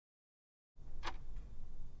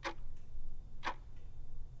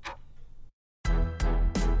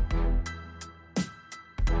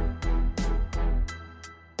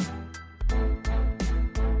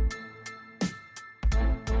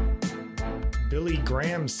Billy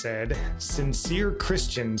Graham said, "Sincere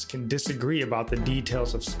Christians can disagree about the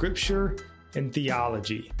details of Scripture and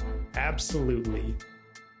theology." Absolutely.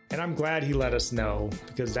 And I'm glad he let us know,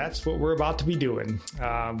 because that's what we're about to be doing.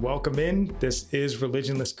 Welcome in. This is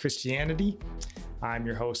Religionless Christianity. I'm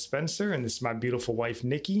your host, Spencer, and this is my beautiful wife,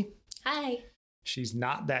 Nikki. Hi. She's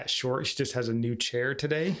not that short. She just has a new chair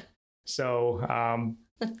today. So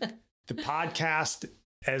the podcast,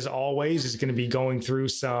 as always, is going to be going through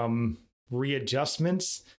some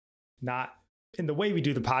readjustments, not in the way we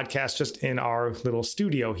do the podcast, just in our little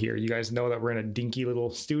studio here. You guys know that we're in a dinky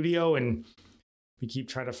little studio, and we keep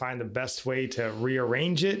trying to find the best way to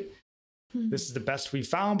rearrange it. This is the best we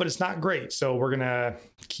found, but it's not great. So we're going to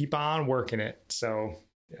keep on working it. So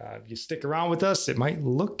if you stick around with us, it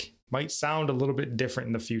might sound a little bit different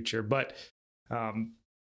in the future. But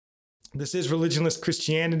this is Religionless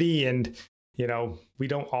Christianity, and, we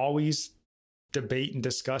don't always debate and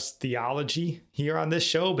discuss theology here on this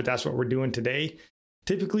show, but that's what we're doing today.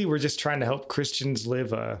 Typically, we're just trying to help Christians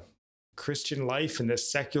live a Christian life in this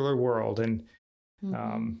secular world. And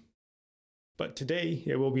but today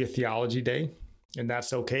it will be a theology day, and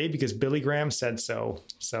that's okay because Billy Graham said so.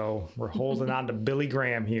 So we're holding on to Billy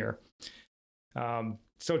Graham here.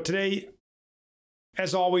 So today,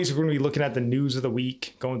 as always, we're going to be looking at the news of the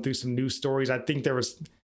week, going through some news stories. I think there was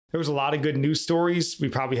a lot of good news stories. We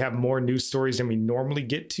probably have more news stories than we normally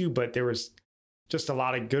get to, but there was just a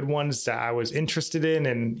lot of good ones that I was interested in,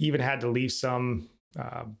 and even had to leave some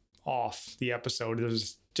off the episode. There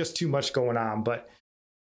was just too much going on, but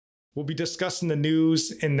we'll be discussing the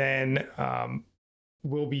news, and then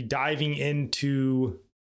we'll be diving into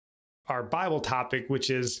our Bible topic, which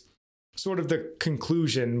is sort of the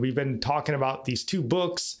conclusion. We've been talking about these two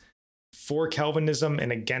books, For Calvinism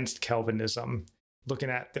and Against Calvinism, looking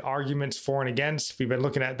at the arguments for and against. We've been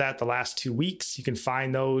looking at that the last 2 weeks. You can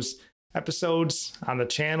find those episodes on the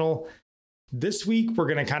channel. This week, we're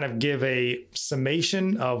going to kind of give a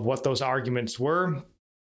summation of what those arguments were,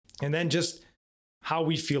 and then just how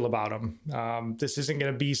we feel about them. This isn't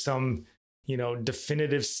going to be some,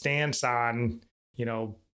 definitive stance on,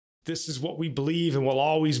 this is what we believe and we'll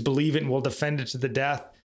always believe it and we'll defend it to the death.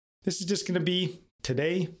 This is just going to be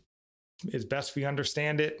today, as best we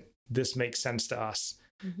understand it. This makes sense to us.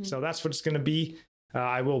 So that's what it's going to be.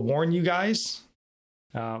 I will warn you guys.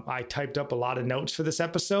 I typed up a lot of notes for this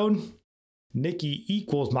episode. Nikki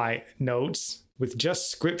equals my notes with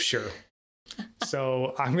just scripture.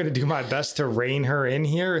 So I'm going to do my best to rein her in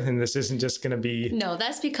here. And this isn't just going to be... No,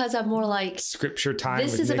 that's because I'm more like... Scripture time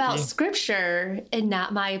This with is Nikki. about scripture and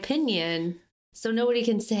not my opinion. So nobody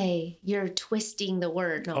can say you're twisting the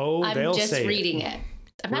word. No, I'm just reading it.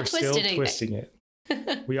 I'm not twisting anything. We're still twisting it.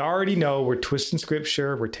 We already know we're twisting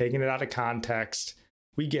scripture. We're taking it out of context.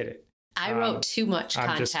 We get it. I wrote too much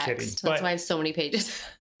context. I'm just kidding. That's why I have so many pages.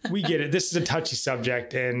 We get it. This is a touchy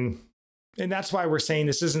subject. And that's why we're saying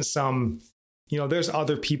this isn't some, there's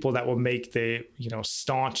other people that will make the,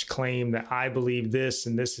 staunch claim that I believe this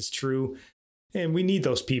and this is true. And we need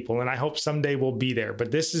those people. And I hope someday we'll be there.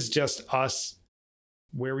 But this is just us,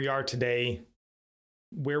 where we are today,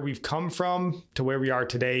 where we've come from to where we are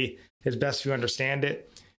today, as best we understand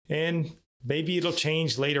it. And maybe it'll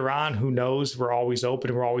change later on. Who knows? We're always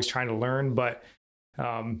open. We're always trying to learn. But,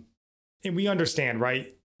 and we understand,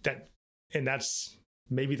 right? That's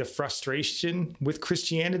maybe the frustration with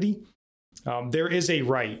Christianity. There is a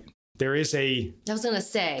right. There is a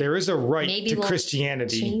right to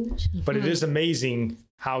Christianity, but it is amazing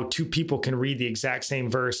how two people can read the exact same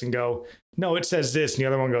verse and go, no, it says this. And the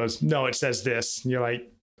other one goes, no, it says this. And you're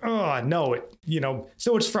like, oh, no,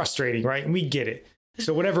 so it's frustrating, right? And we get it.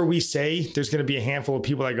 So whatever we say, there's going to be a handful of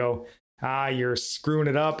people that go, you're screwing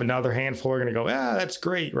it up. Another handful are going to go, that's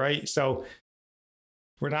great, right? So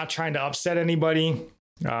we're not trying to upset anybody.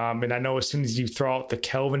 And I know as soon as you throw out the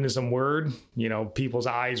Calvinism word, people's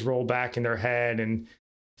eyes roll back in their head and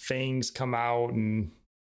fangs come out and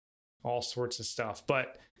all sorts of stuff.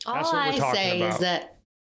 But that's what we're talking about. All I say is that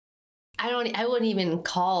I wouldn't even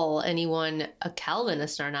call anyone a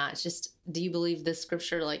Calvinist or not. It's just, do you believe this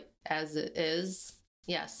scripture like as it is?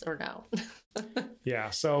 Yes or no?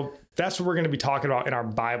 Yeah. So that's what we're going to be talking about in our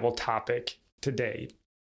Bible topic today.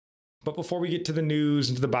 But before we get to the news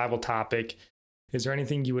and to the Bible topic, is there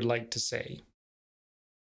anything you would like to say?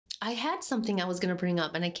 I had something I was going to bring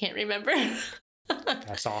up and I can't remember.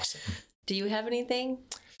 That's awesome. Do you have anything?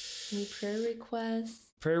 Any prayer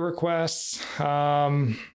requests? Prayer requests.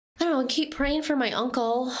 I don't know. Keep praying for my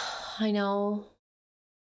uncle. I know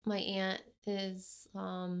my aunt is,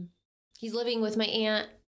 he's living with my aunt,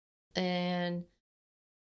 and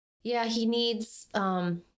yeah, he needs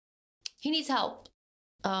help.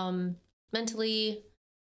 mentally,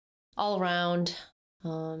 all around,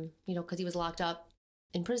 because he was locked up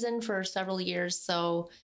in prison for several years. So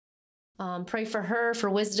pray for her for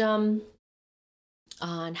wisdom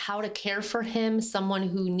on how to care for him, someone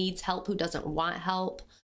who needs help, who doesn't want help,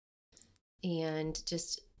 and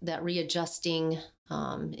just that readjusting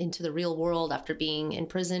into the real world after being in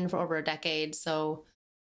prison for over a decade. So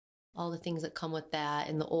all the things that come with that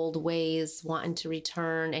and the old ways, wanting to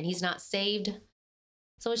return, and he's not saved.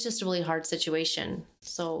 So it's just a really hard situation.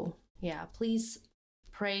 So yeah, please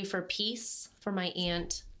pray for peace for my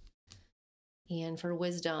aunt and for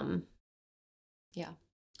wisdom. Yeah.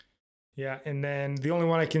 Yeah. And then the only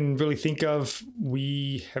one I can really think of,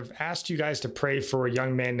 we have asked you guys to pray for a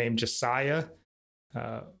young man named Josiah.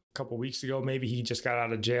 A couple weeks ago, maybe he just got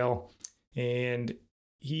out of jail, and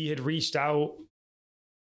he had reached out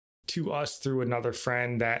to us through another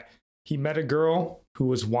friend that he met a girl who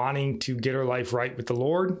was wanting to get her life right with the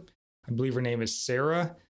Lord. I believe her name is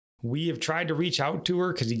Sarah. We have tried to reach out to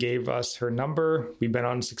her because he gave us her number. We've been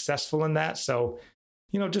unsuccessful in that. So,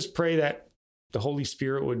 just pray that the Holy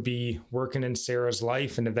Spirit would be working in Sarah's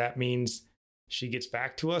life. And if that means she gets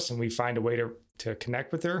back to us and we find a way to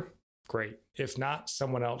connect with her, great. If not,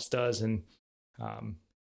 someone else does. And,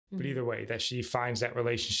 but either way, that she finds that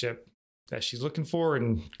relationship that she's looking for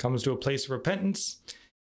and comes to a place of repentance.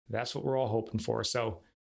 That's what we're all hoping for. So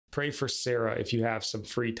pray for Sarah if you have some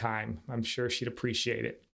free time. I'm sure she'd appreciate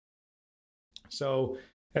it. So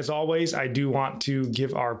as always, I do want to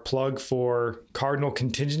give our plug for Cardinal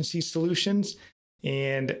Contingency Solutions.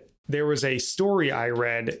 And there was a story I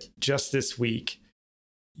read just this week.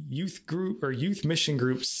 Youth mission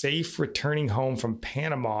group safe returning home from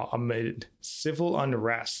Panama amid civil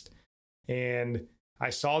unrest. And I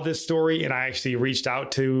saw this story and I actually reached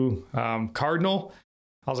out to Cardinal.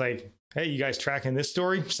 I was like, hey, you guys tracking this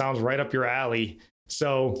story? Sounds right up your alley.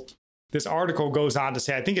 So this article goes on to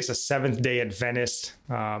say, I think it's a Seventh-day Adventist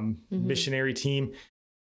missionary team.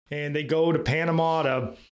 And they go to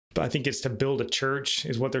Panama I think it's to build a church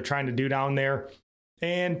is what they're trying to do down there.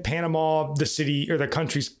 And Panama, the city or the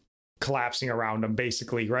country's collapsing around them,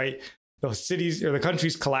 basically, right? The cities or the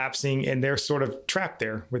country's collapsing and they're sort of trapped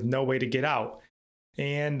there with no way to get out.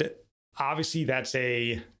 And obviously that's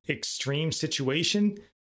a extreme situation,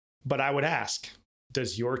 but I would ask,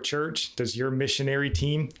 does your church, does your missionary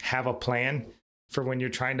team have a plan for when you're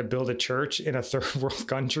trying to build a church in a third world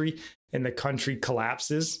country and the country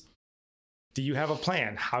collapses? Do you have a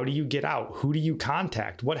plan? How do you get out? Who do you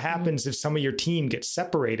contact? What happens if some of your team gets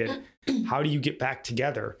separated? How do you get back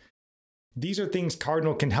together? These are things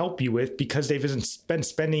Cardinal can help you with because they've been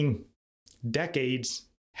spending decades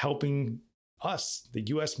helping us, the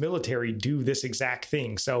U.S. military, do this exact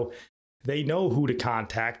thing. So they know who to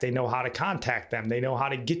contact. They know how to contact them. They know how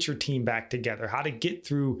to get your team back together, how to get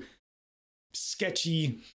through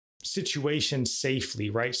sketchy situations safely,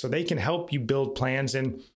 right? So they can help you build plans.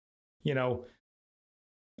 And,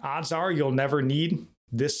 odds are you'll never need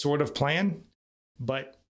this sort of plan,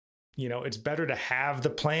 but it's better to have the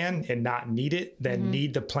plan and not need it than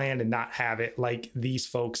need the plan and not have it like these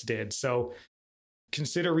folks did. So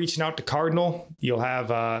consider reaching out to Cardinal. You'll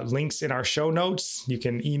have links in our show notes. You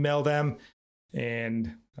can email them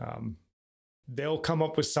and they'll come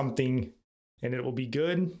up with something and it will be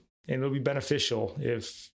good and it'll be beneficial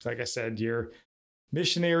if, like I said, your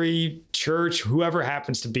missionary, church, whoever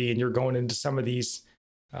happens to be, and you're going into some of these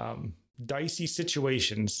dicey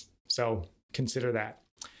situations. So consider that.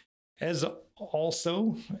 As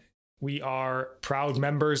also, we are proud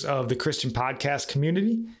members of the Christian podcast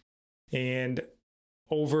community and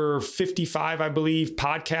over 55, I believe,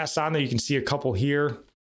 podcasts on there. You can see a couple here.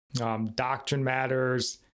 Doctrine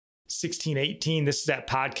Matters, 1618. This is that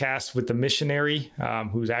podcast with the missionary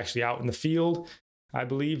who's actually out in the field, I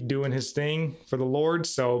believe, doing his thing for the Lord.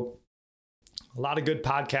 So a lot of good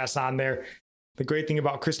podcasts on there. The great thing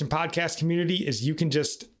about Christian podcast community is you can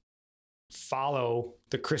just follow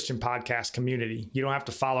the Christian podcast community. You don't have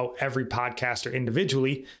to follow every podcaster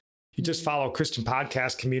individually. You just follow Christian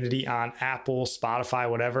podcast community on Apple, Spotify,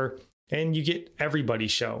 whatever, and you get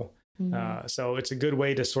everybody's show. So it's a good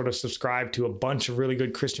way to sort of subscribe to a bunch of really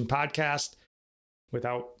good Christian podcasts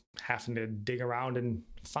without having to dig around and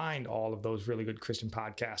find all of those really good Christian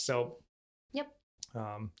podcasts. So, yep.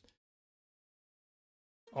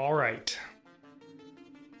 All right.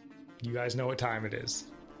 You guys know what time it is.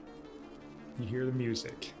 You hear the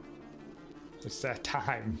music. It's that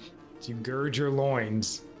time to gird your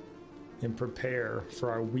loins and prepare for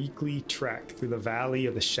our weekly trek through the valley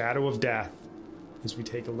of the shadow of death as we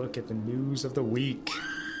take a look at the news of the week.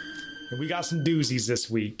 And we got some doozies this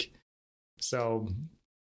week. So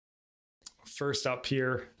first up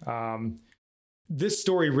here. This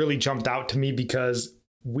story really jumped out to me because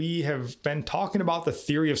we have been talking about the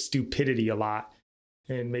theory of stupidity a lot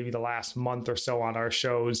in maybe the last month or so on our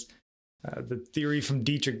shows. The theory from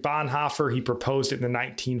Dietrich Bonhoeffer, he proposed it in the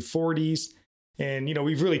 1940s. And,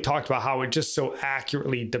 we've really talked about how it just so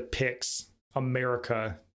accurately depicts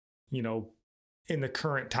America, in the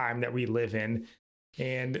current time that we live in.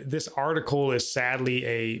 And this article is sadly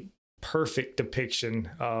a perfect depiction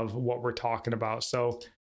of what we're talking about. So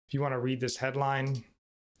if you want to read this headline.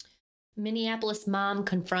 Minneapolis mom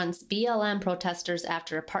confronts BLM protesters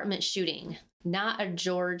after apartment shooting. Not a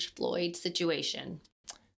George Floyd situation.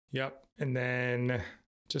 Yep. And then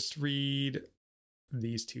just read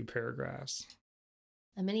these two paragraphs.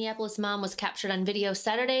 A Minneapolis mom was captured on video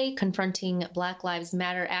Saturday confronting Black Lives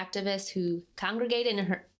Matter activists who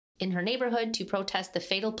congregated in her neighborhood to protest the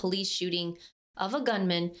fatal police shooting of a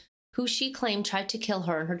gunman who she claimed tried to kill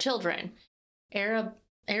her and her children.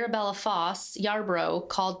 Arabella Foss Yarbrough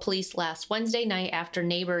called police last Wednesday night after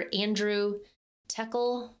neighbor Andrew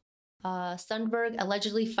Tekel Sundberg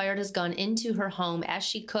allegedly fired his gun into her home as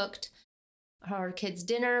she cooked her kids'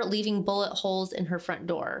 dinner, leaving bullet holes in her front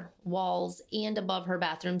door, walls, and above her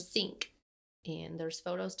bathroom sink. And there's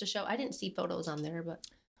photos to show. I didn't see photos on there, but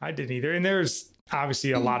I didn't either. And there's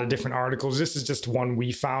obviously a lot of different articles. This is just one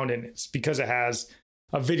we found, and it's because it has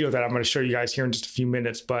a video that I'm going to show you guys here in just a few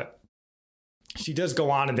minutes. But she does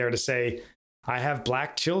go on in there to say, I have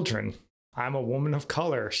Black children. I'm a woman of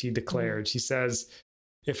color, she declared. She says,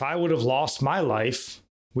 if I would have lost my life,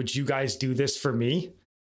 would you guys do this for me?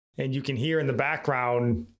 And you can hear in the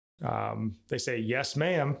background, they say, yes,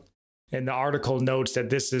 ma'am. And the article notes that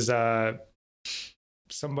this is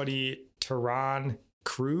somebody, Tehran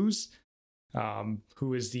Cruz,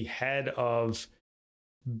 who is the head of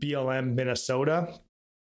BLM Minnesota,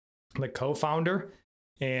 the co-founder.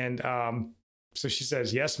 And so she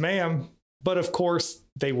says, yes, ma'am. But of course,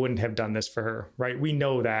 they wouldn't have done this for her, right? We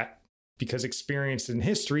know that because experience in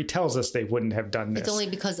history tells us they wouldn't have done this. It's only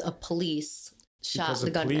because of police shot the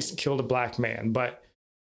gunman. Police killed a Black man. But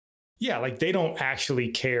yeah, like they don't actually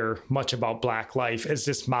care much about Black life, as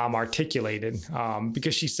this mom articulated,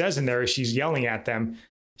 because she says in there, as she's yelling at them,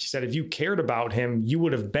 she said, if you cared about him, you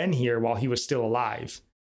would have been here while he was still alive,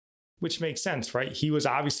 which makes sense, right? He was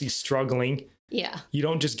obviously struggling. Yeah. You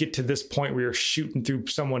don't just get to this point where you're shooting through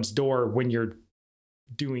someone's door when you're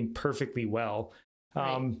doing perfectly well.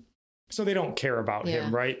 Right. So they don't care about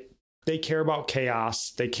him, right? They care about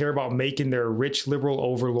chaos. They care about making their rich liberal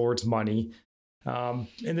overlords money. And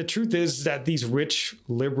the truth is that these rich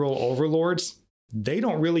liberal overlords, they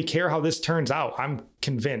don't really care how this turns out. I'm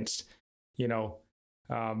convinced,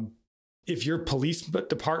 if your police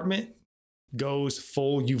department goes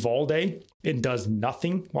full Uvalde and does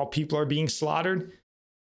nothing while people are being slaughtered,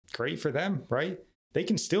 great for them, right? They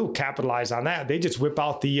can still capitalize on that. They just whip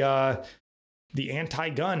out the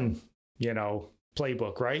anti-gun,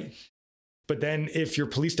 playbook, right? But then if your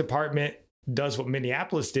police department does what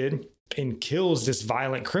Minneapolis did and kills this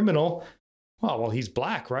violent criminal, well, he's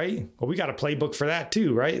Black, right? Well, we got a playbook for that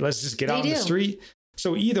too, right? Let's just get out on the street.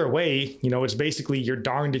 So either way, it's basically you're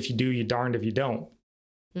darned if you do, you're darned if you don't.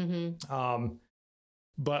 Mm-hmm.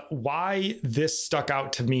 But why this stuck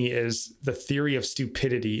out to me is the theory of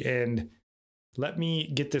stupidity. And let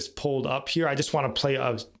me get this pulled up here. I just want to play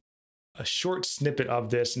a short snippet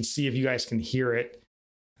of this and see if you guys can hear it.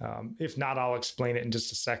 If not, I'll explain it in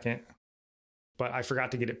just a second. But I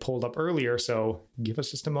forgot to get it pulled up earlier, so give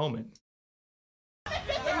us just a moment.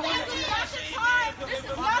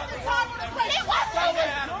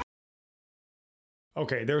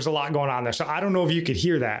 Okay, there's a lot going on there. So I don't know if you could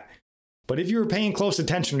hear that. But if you were paying close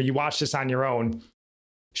attention or you watched this on your own,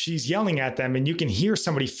 she's yelling at them and you can hear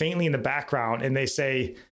somebody faintly in the background and they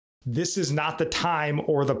say, this is not the time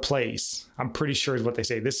or the place. I'm pretty sure is what they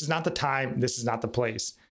say. This is not the time. This is not the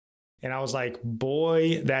place. And I was like,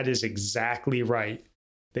 boy, that is exactly right.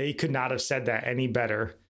 They could not have said that any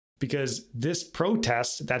better, because this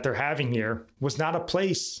protest that they're having here was not a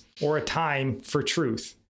place or a time for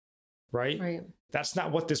truth, right? Right. That's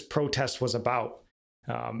not what this protest was about.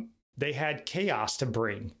 They had chaos to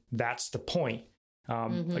bring. That's the point.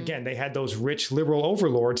 Again, they had those rich liberal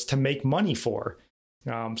overlords to make money for.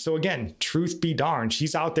 So again, truth be darned,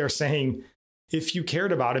 she's out there saying, if you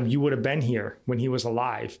cared about him, you would have been here when he was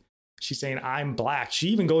alive. She's saying, I'm Black. She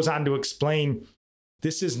even goes on to explain,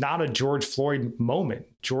 this is not a George Floyd moment.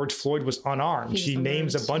 George Floyd was unarmed. She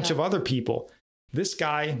names a bunch of other people. This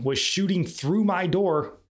guy was shooting through my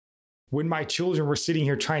door when my children were sitting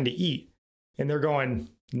here trying to eat. And they're going,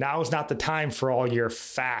 now is not the time for all your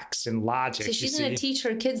facts and logic. So she's going to teach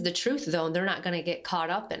her kids the truth, though, and they're not going to get caught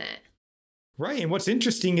up in it. Right. And what's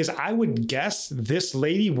interesting is I would guess this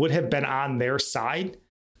lady would have been on their side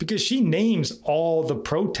because she names all the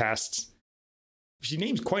protests. She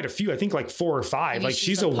names quite a few, I think like 4 or 5. Maybe like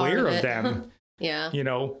she's aware of them. Yeah. You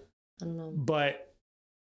know, I don't know. but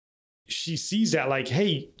she sees that like,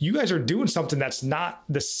 hey, you guys are doing something that's not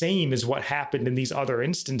the same as what happened in these other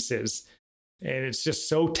instances. And it's just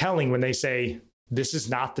so telling when they say, this is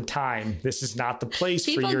not the time. This is not the place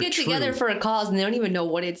for your People get truth. together for a cause and they don't even know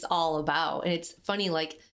what it's all about. And it's funny,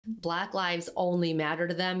 like Black lives only matter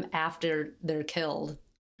to them after they're killed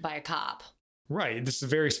by a cop. Right. This is a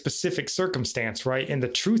very specific circumstance, right? And the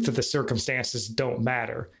truth of the circumstances don't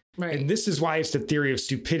matter. Right. And this is why it's the theory of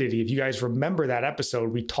stupidity. If you guys remember that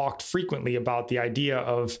episode, we talked frequently about the idea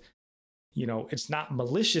of, you know, it's not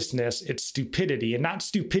maliciousness, it's stupidity, and not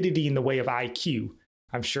stupidity in the way of IQ.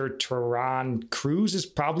 I'm sure Tehran Cruz is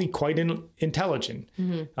probably quite intelligent.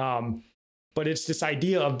 Mm-hmm. But it's this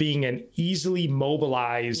idea of being an easily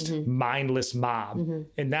mobilized, mm-hmm. mindless mob. Mm-hmm.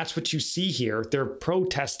 And that's what you see here. They're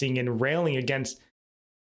protesting and railing against,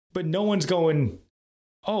 but no one's going,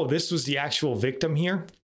 oh, this was the actual victim here.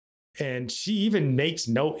 And she even makes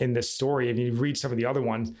note in this story, and you read some of the other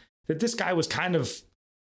ones, that this guy was kind of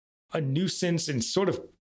a nuisance and sort of,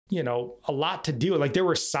 you know, a lot to deal with. Like there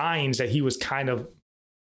were signs that he was kind of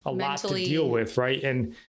a lot to deal with, right?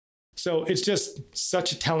 And so it's just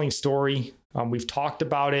such a telling story. We've talked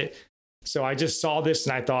about it. So I just saw this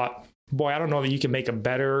and I thought, boy, I don't know that you can make a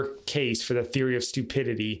better case for the theory of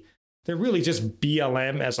stupidity. They're really just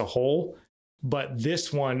BLM as a whole, but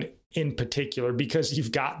this one in particular, because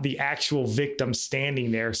you've got the actual victim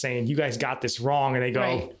standing there saying, you guys got this wrong. And they go,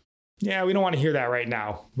 right. Yeah, we don't want to hear that right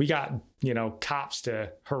now. We got, you know, cops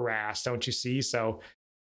to harass, don't you see? So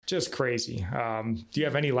just crazy. Do you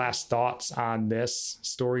have any last thoughts on this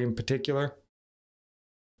story in particular?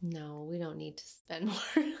 No, we don't need to spend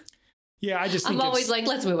more. Yeah, I just think I'm always like,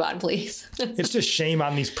 let's move on, please. It's just shame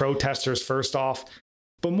on these protesters, first off,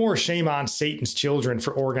 but more shame on Satan's children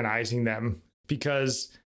for organizing them.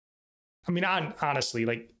 Because, I mean, honestly,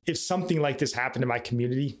 like if something like this happened in my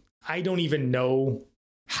community, I don't even know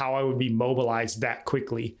how I would be mobilized that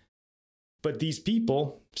quickly. But these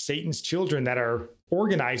people, Satan's children that are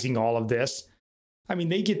organizing all of this, I mean,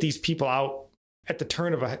 they get these people out at the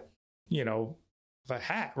turn of a, you know, of a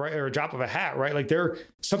hat, right? Or a drop of a hat, right? Like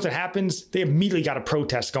something happens, they immediately got a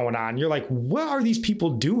protest going on. You're like, what are these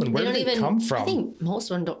people doing? Where did they come from? I think most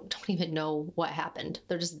of them don't even know what happened.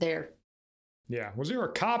 They're just there. Yeah. Was there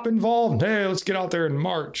a cop involved? Hey, let's get out there and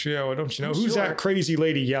march. Yeah. Well, don't you know, who's that crazy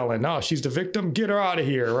lady yelling? Oh, she's the victim. Get her out of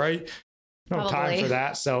here. Right. No time for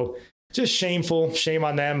that. So just shameful, shame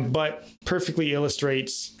on them, but perfectly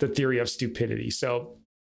illustrates the theory of stupidity. So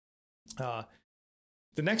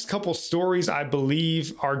the next couple stories, I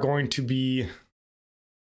believe, are going to be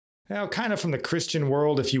kind of from the Christian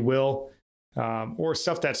world, if you will, or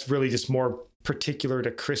stuff that's really just more particular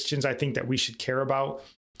to Christians, I think that we should care about.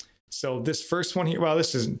 So this first one here, well,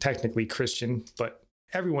 this isn't technically Christian, but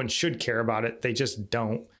everyone should care about it. They just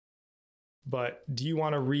don't. But do you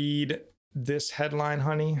want to read this headline,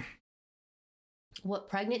 honey? What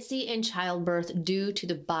pregnancy and childbirth do to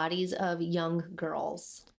the bodies of young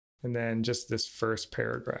girls. And then just this first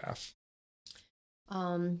paragraph.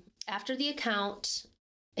 After the account,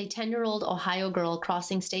 a 10-year-old Ohio girl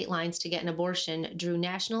crossing state lines to get an abortion drew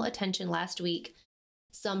national attention last week.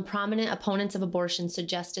 Some prominent opponents of abortion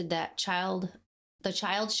suggested that the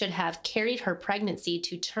child should have carried her pregnancy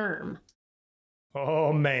to term.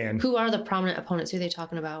 Oh, man. Who are the prominent opponents? Who are they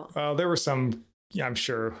talking about? There were some, yeah, I'm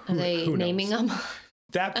sure. Are they naming them?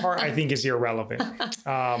 That part I think is irrelevant.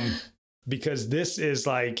 Because this is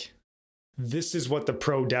what the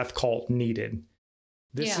pro-death cult needed.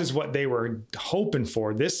 This is what they were hoping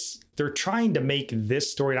for. They're trying to make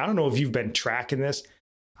this story. And I don't know if you've been tracking this.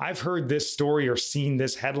 I've heard this story or seen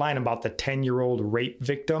this headline about the 10-year-old rape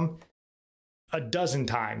victim a dozen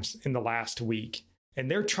times in the last week. And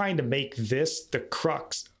they're trying to make this the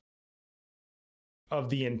crux of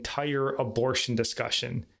the entire abortion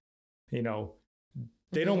discussion. You know,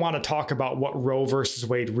 they don't want to talk about what Roe versus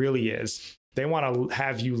Wade really is. They want to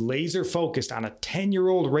have you laser focused on a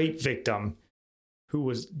 10-year-old rape victim who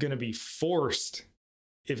was going to be forced,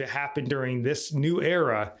 if it happened during this new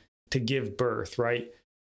era, to give birth, right?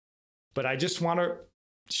 But I just want to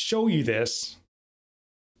show you this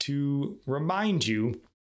to remind you,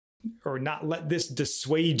 or not let this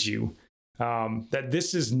dissuade you, that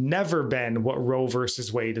this has never been what Roe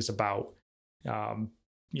versus Wade is about.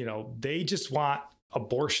 You know, they just want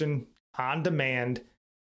abortion on demand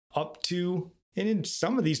up to, and in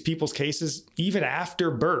some of these people's cases, even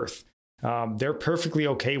after birth. They're perfectly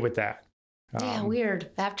okay with that. Yeah,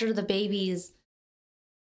 weird. After the baby's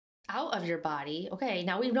out of your body, okay,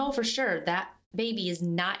 now we know for sure that baby is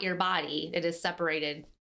not your body. It is separated.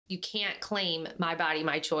 You can't claim my body,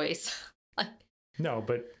 my choice. No,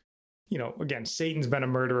 but, again, Satan's been a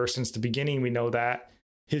murderer since the beginning. We know that.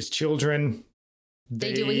 His children,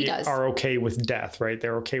 they do what he does. Are okay with death, right?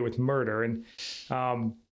 They're okay with murder. And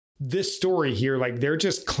this story here, like, they're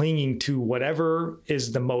just clinging to whatever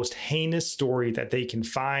is the most heinous story that they can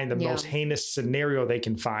find, the most heinous scenario they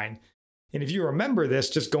can find. And if you remember this,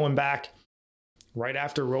 just going back right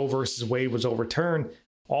after Roe versus Wade was overturned,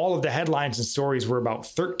 all of the headlines and stories were about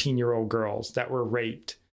 13-year-old girls that were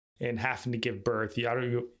raped and having to give birth.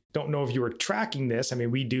 I don't know if you were tracking this. I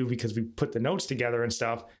mean, we do because we put the notes together and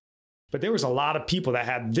stuff. But there was a lot of people that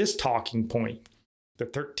had this talking point. The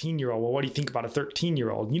 13-year-old. Well, what do you think about a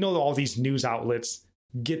 13-year-old? All these news outlets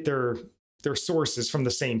get their sources from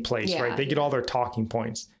the same place, right? They get all their talking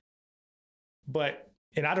points.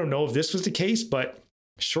 And I don't know if this was the case, but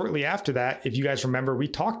shortly after that, if you guys remember, we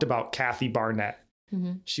talked about Kathy Barnett.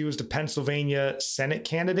 Mm-hmm. She was the Pennsylvania Senate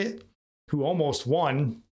candidate who almost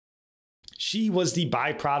won. She was the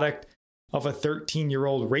byproduct of a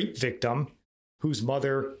 13-year-old rape victim whose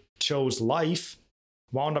mother chose life,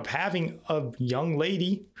 wound up having a young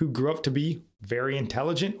lady who grew up to be very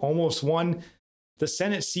intelligent, almost won the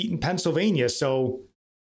Senate seat in Pennsylvania. So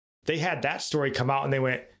they had that story come out and they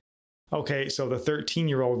went, okay, so the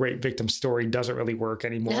 13-year-old rape victim story doesn't really work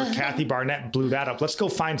anymore. Kathy Barnett blew that up. Let's go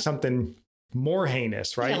find something more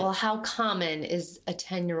heinous, right? Yeah, well, how common is a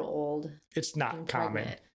 10-year-old? It's not common.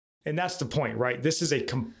 And that's the point, right? This is a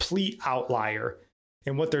complete outlier.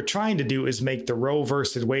 And what they're trying to do is make the Roe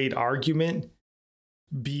versus Wade argument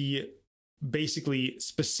be basically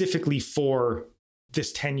specifically for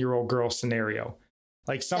this 10-year-old girl scenario.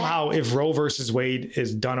 Like somehow if Roe versus Wade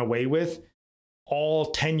is done away with,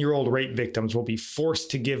 all 10-year-old rape victims will be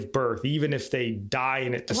forced to give birth, even if they die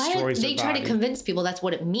and it destroys their body. They try to convince people that's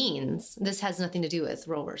what it means. This has nothing to do with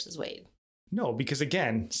Roe versus Wade. No, because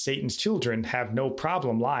again, Satan's children have no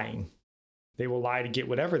problem lying. They will lie to get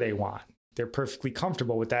whatever they want. They're perfectly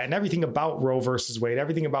comfortable with that. And everything about Roe versus Wade,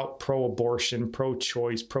 everything about pro-abortion,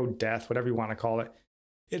 pro-choice, pro-death, whatever you want to call it,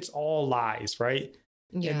 it's all lies, right?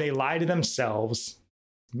 Yeah. And they lie to themselves,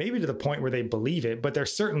 maybe to the point where they believe it, but they're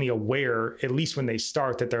certainly aware, at least when they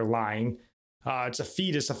start, that they're lying. It's a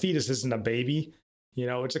fetus. A fetus isn't a baby.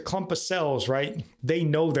 It's a clump of cells, right? They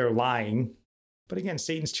know they're lying. But again,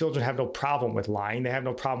 Satan's children have no problem with lying. They have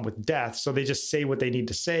no problem with death. So they just say what they need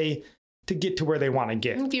to say to get to where they want to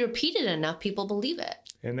get. If you repeat it enough, people believe it.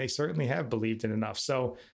 And they certainly have believed it enough.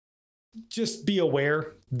 So just be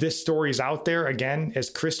aware. This story is out there. Again, as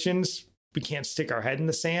Christians, we can't stick our head in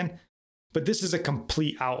the sand. But this is a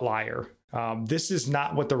complete outlier. This is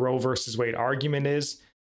not what the Roe versus Wade argument is.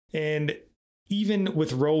 And even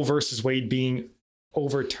with Roe versus Wade being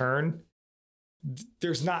overturned,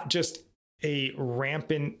 there's not just a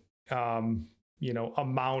rampant,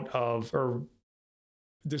 amount of, or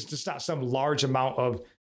there's just not some large amount of,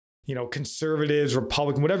 conservatives,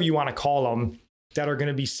 Republican, whatever you want to call them, that are going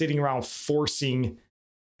to be sitting around forcing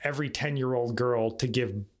every 10-year-old girl to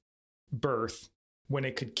give birth when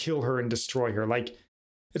it could kill her and destroy her. Like,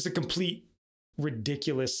 it's a complete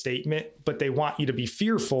ridiculous statement, but they want you to be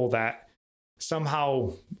fearful that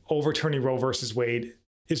somehow overturning Roe versus Wade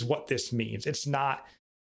is what this means. It's not.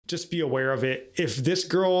 Just be aware of it. If this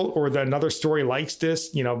girl or another story likes this,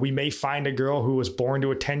 we may find a girl who was born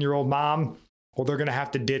to a 10-year-old mom. Well, they're going to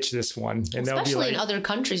have to ditch this one. And especially they'll be like, in other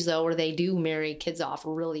countries, though, where they do marry kids off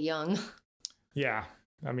really young. Yeah.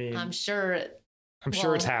 I mean, I'm sure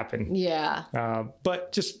it's happened. Yeah.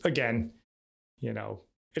 But just, again,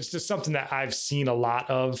 it's just something that I've seen a lot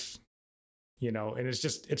of, and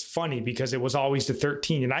it's funny because it was always the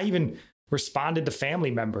 13. And I even responded to family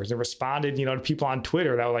members and responded, to people on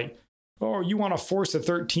Twitter that were like, oh, you want to force a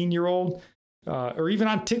 13-year-old, or even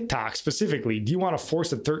on TikTok specifically, do you want to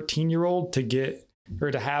force a 13-year-old to get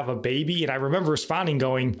or to have a baby? And I remember responding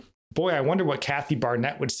going, boy, I wonder what Kathy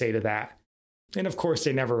Barnett would say to that. And of course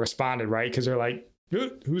they never responded, right? Because they're like,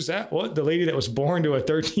 who's that? What? The lady that was born to a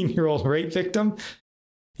 13-year-old rape victim?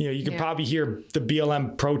 You could probably hear the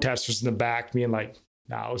BLM protesters in the back being like,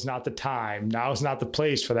 now is not the time. Now is not the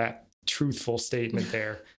place for that truthful statement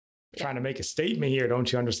there. Trying to make a statement here,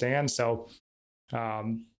 don't you understand? So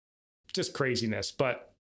just craziness.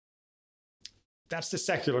 But that's the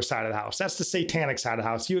secular side of the house. That's the satanic side of the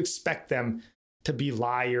house. You expect them to be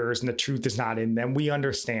liars and the truth is not in them. We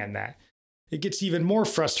understand that. It gets even more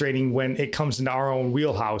frustrating when it comes into our own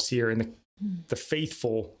wheelhouse here in the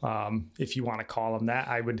faithful, if you want to call them that.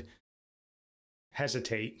 I would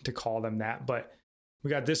hesitate to call them that, but We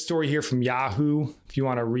got this story here from Yahoo. If you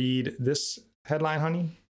want to read this headline,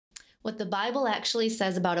 honey. What the Bible actually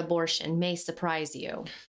says about abortion may surprise you.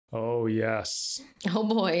 Oh, yes. Oh,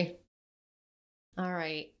 boy. All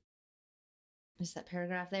right. Is that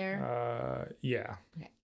paragraph there? Yeah. Okay.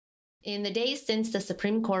 In the days since the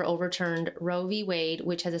Supreme Court overturned Roe v. Wade,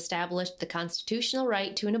 which has established the constitutional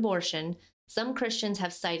right to an abortion, some Christians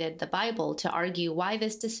have cited the Bible to argue why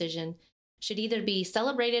this decision should either be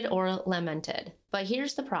celebrated or lamented. But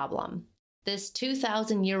here's the problem. This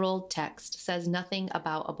 2,000-year-old text says nothing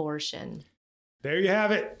about abortion. There you have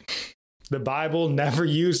it. The Bible never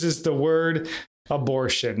uses the word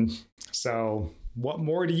abortion. So what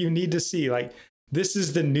more do you need to see? Like, this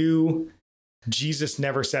is the new Jesus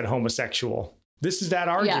never said homosexual. This is that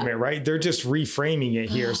argument, right? They're just reframing it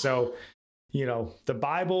here. So, the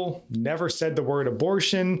Bible never said the word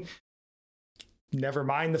abortion. Never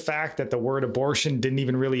mind the fact that the word abortion didn't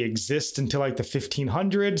even really exist until like the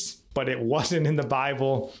 1500s, but it wasn't in the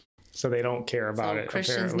Bible, so they don't care about it.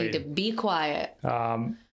 Christians apparently need to be quiet.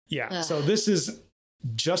 So this is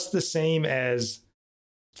just the same as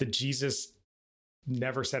the Jesus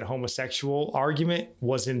never said homosexual argument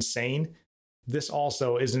was insane. This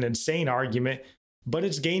also is an insane argument, but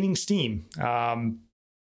it's gaining steam.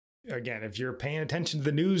 Again, if you're paying attention to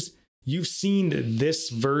the news, you've seen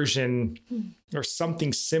this version or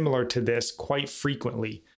something similar to this quite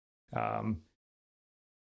frequently.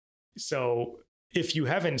 So if you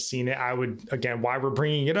haven't seen it, I would, again, why we're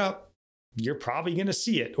bringing it up, you're probably going to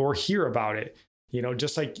see it or hear about it.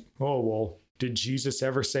 Just like, oh, well, did Jesus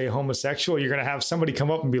ever say homosexual? You're going to have somebody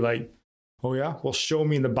come up and be like, oh, yeah, well, show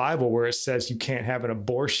me in the Bible where it says you can't have an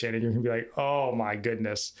abortion. And you're going to be like, oh, my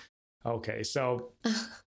goodness. Okay, so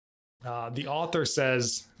the author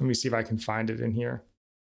says, let me see if I can find it in here.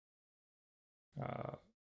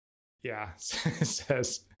 It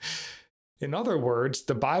says, in other words,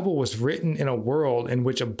 the Bible was written in a world in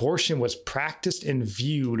which abortion was practiced and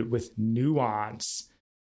viewed with nuance.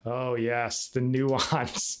 Oh, yes, the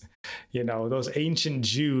nuance. Those ancient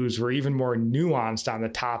Jews were even more nuanced on the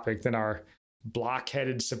topic than our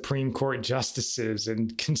blockheaded Supreme Court justices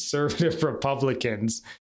and conservative Republicans.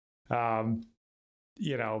 And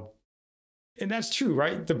that's true,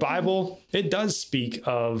 right? The Bible, it does speak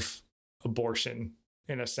of abortion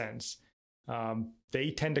in a sense.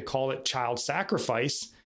 They tend to call it child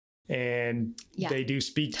sacrifice, and they do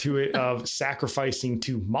speak to it of sacrificing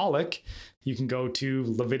to Moloch. You can go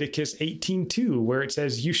to Leviticus 18:2, where it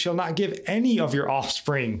says, you shall not give any of your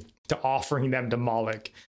offspring to offering them to Moloch.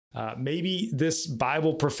 Maybe this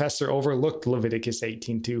Bible professor overlooked Leviticus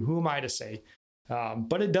 18:2. Who am I to say?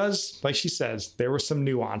 But it does, like she says, there was some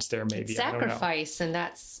nuance there, maybe. It's sacrifice, and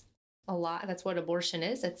that's a lot. That's what abortion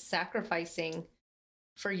is. It's sacrificing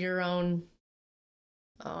for your own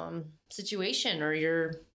situation or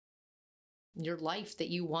your life that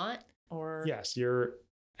you want. Or yes, you're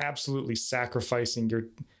absolutely sacrificing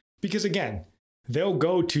because again, they'll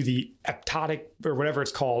go to the ectopic or whatever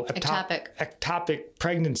it's called, ectopic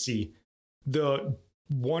pregnancy, the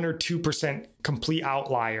 1 or 2% complete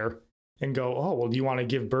outlier, and go, oh, well, do you want to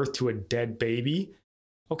give birth to a dead baby?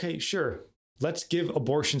 Okay, sure. Let's give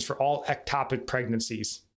abortions for all ectopic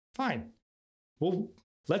pregnancies. Fine. Well,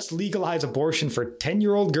 let's legalize abortion for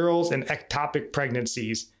 10-year-old girls and ectopic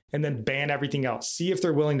pregnancies and then ban everything else. See if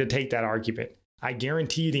they're willing to take that argument. I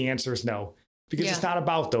guarantee you the answer is no, because it's not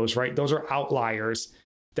about those, right? Those are outliers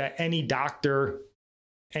that any doctor,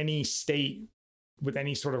 any state with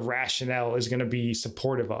any sort of rationale is going to be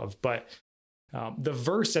supportive of. But the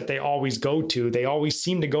verse that they always go to, they always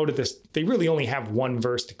seem to go to this. They really only have one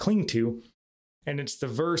verse to cling to. And it's the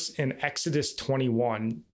verse in Exodus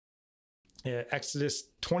 21. Exodus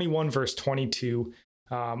 21, verse 22,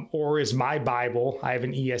 or is my Bible. I have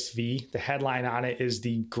an ESV. The headline on it is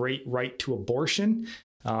the great right to abortion,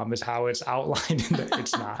 is how it's outlined.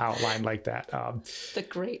 It's not outlined like that. The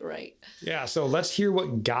great right. Yeah. So let's hear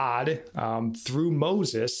what God, through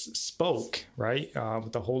Moses, spoke, right?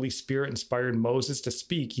 With the Holy Spirit inspired Moses to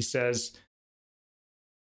speak. He says,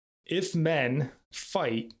 if men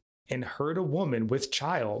fight and hurt a woman with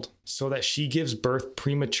child so that she gives birth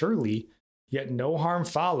prematurely, yet no harm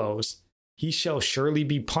follows, he shall surely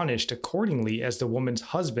be punished accordingly as the woman's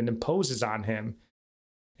husband imposes on him,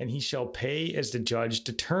 and he shall pay as the judge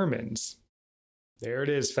determines. There it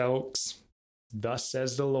is, folks. Thus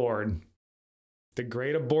says the Lord. The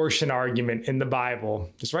great abortion argument in the Bible.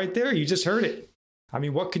 It's right there. You just heard it. I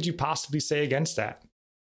mean, what could you possibly say against that?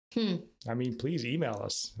 I mean, please email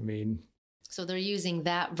us. So they're using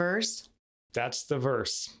that verse? That's the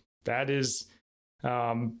verse. That is,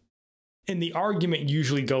 And the argument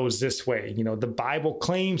usually goes this way. You know, the Bible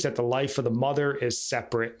claims that the life of the mother is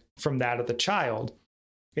separate from that of the child,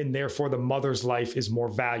 and therefore the mother's life is more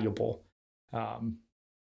valuable.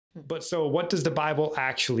 But so what does the Bible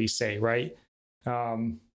actually say, right?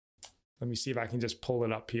 Let me see if I can just pull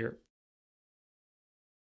it up here.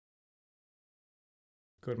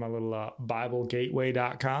 Go to my little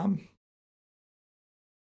BibleGateway.com.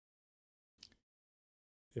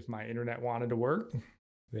 If my internet wanted to work,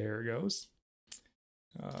 there it goes.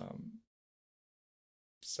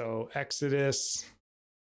 So Exodus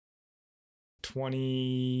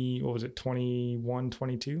 20, what was it? 21,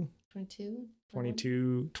 22? 22?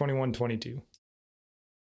 22, 21, 22.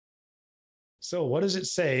 So what does it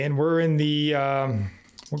say? And we're in the,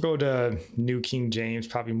 we'll go to New King James.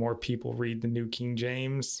 Probably more people read the New King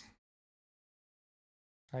James.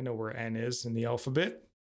 I know where N is in the alphabet.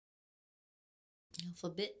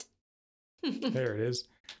 Alphabet. There it is.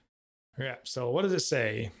 Yeah. So what does it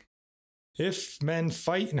say? If men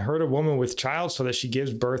fight and hurt a woman with child so that she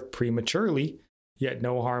gives birth prematurely, yet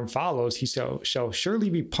no harm follows, he shall surely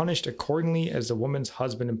be punished accordingly as the woman's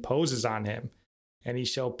husband imposes on him, and he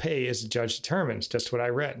shall pay as the judge determines. Just what I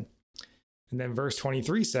read. And then verse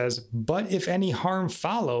 23 says, but if any harm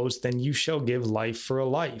follows, then you shall give life for a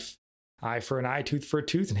life, eye for an eye, tooth for a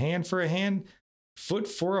tooth, and hand for a hand, foot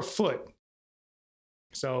for a foot.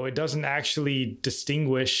 So it doesn't actually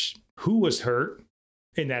distinguish who was hurt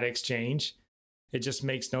in that exchange. It just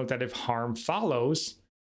makes note that if harm follows,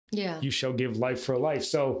 you shall give life for a life.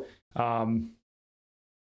 So I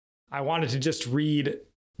wanted to just read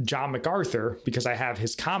John MacArthur, because I have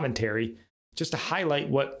his commentary, just to highlight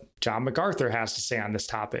what John MacArthur has to say on this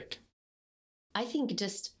topic. I think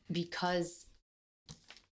just because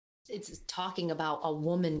it's talking about a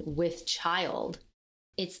woman with child,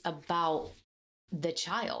 it's about the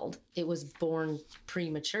child. It was born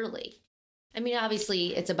prematurely. I mean,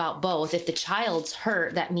 obviously, it's about both. If the child's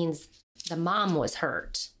hurt, that means the mom was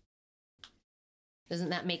hurt. Doesn't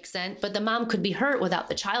that make sense? But the mom could be hurt without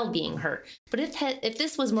the child being hurt. But if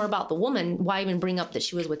this was more about the woman, why even bring up that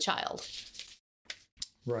she was with child?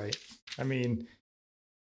 Right. I mean,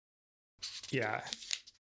 yeah.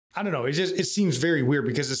 I don't know. It seems very weird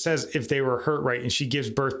because it says if they were hurt, right, and she gives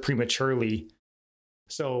birth prematurely.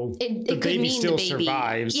 So the baby still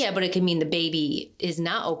survives. Yeah, but it could mean the baby is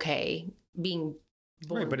not okay being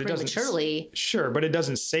born prematurely. Sure, but it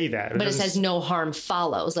doesn't say that. But it says no harm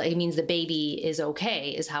follows. Like, it means the baby is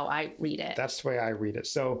okay, is how I read it. That's the way I read it.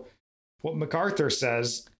 So what MacArthur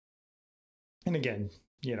says, and again,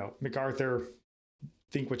 you know, MacArthur,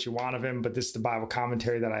 think what you want of him, but this is the Bible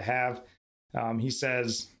commentary that I have. He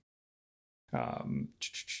says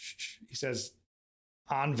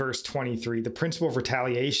on verse 23, the principle of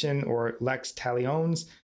retaliation, or lex talionis,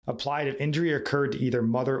 applied if injury occurred to either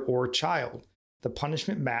mother or child. The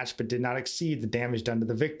punishment matched but did not exceed the damage done to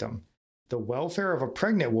the victim. The welfare of a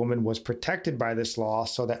pregnant woman was protected by this law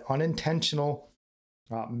so that unintentional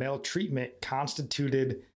maltreatment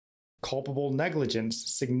constituted culpable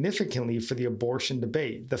negligence significantly for the abortion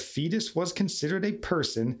debate. The fetus was considered a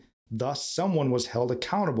person, thus someone was held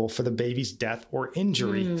accountable for the baby's death or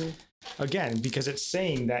injury. Again, because it's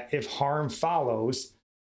saying that if harm follows,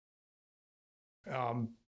 if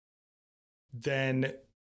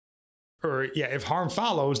harm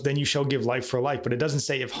follows, then you shall give life for life. But it doesn't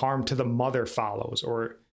say if harm to the mother follows,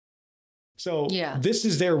 or so. Yeah. This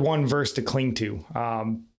is their one verse to cling to.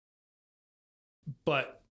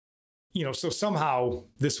 But you know, so somehow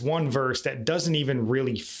this one verse that doesn't even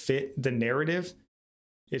really fit the narrative,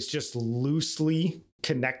 it's just loosely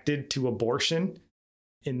connected to abortion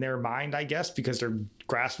in their mind, I guess, because they're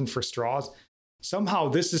grasping for straws. Somehow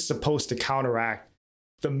this is supposed to counteract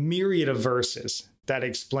the myriad of verses that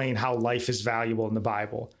explain how life is valuable in the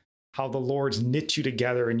Bible, how the Lord's knit you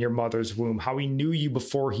together in your mother's womb, how he knew you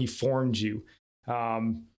before he formed you.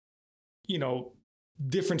 You know,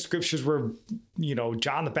 different scriptures where, you know,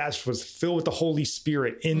 John the Baptist was filled with the Holy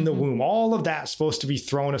Spirit in the womb. All of that's supposed to be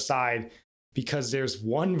thrown aside because there's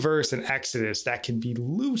one verse in Exodus that can be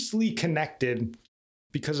loosely connected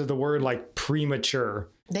because of the word like premature.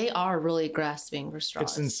 They are really grasping for straws.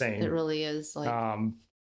 It's insane. It really is. Like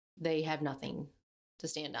they have nothing to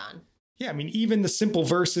stand on. Yeah, I mean, even the simple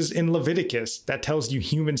verses in Leviticus that tells you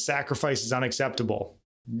human sacrifice is unacceptable.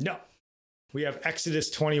 No. We have Exodus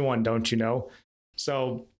 21, don't you know?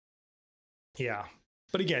 So, yeah.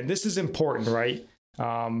 But again, this is important, right?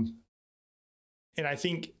 And I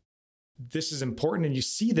think this is important, and you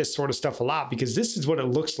see this sort of stuff a lot because this is what it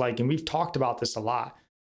looks like, and we've talked about this a lot.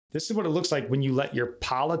 This is what it looks like when you let your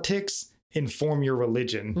politics inform your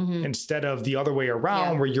religion instead of the other way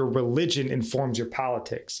around where your religion informs your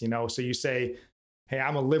politics, So you say, hey,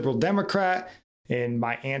 I'm a liberal Democrat and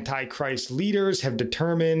my anti-Christ leaders have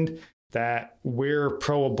determined that we're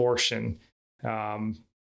pro-abortion.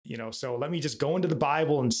 So let me just go into the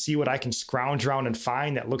Bible and see what I can scrounge around and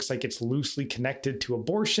find that looks like it's loosely connected to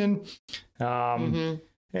abortion.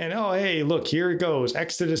 And, oh, hey, look, here it goes,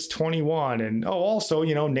 Exodus 21. And, also,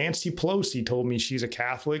 Nancy Pelosi told me she's a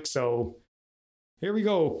Catholic. So here we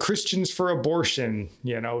go, Christians for abortion.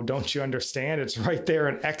 Don't you understand? It's right there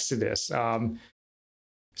in Exodus.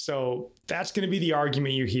 So that's going to be the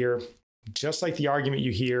argument you hear, just like the argument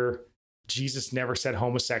you hear, Jesus never said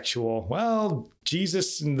homosexual. Well,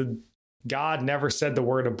 Jesus and God never said the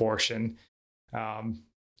word abortion.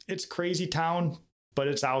 It's crazy town. But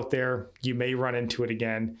it's out there. You may run into it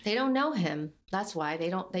again. They don't know him. That's why they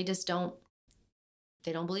don't believe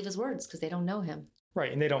his words because they don't know him.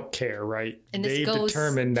 Right. And they don't care. Right. And this goes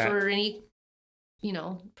for any,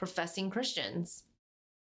 professing Christians.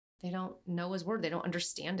 They don't know his word. They don't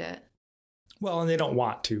understand it. Well, and they don't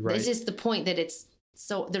want to. Right. This is the point that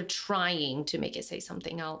they're trying to make it say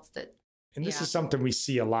something else and this is something we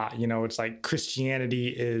see a lot. It's like Christianity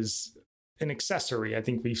is an accessory. I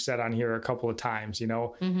think we've said on here a couple of times,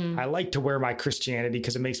 I like to wear my Christianity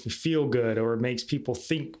because it makes me feel good, or it makes people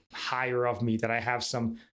think higher of me, that I have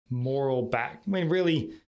some moral back. I mean,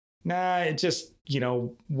 really, it just,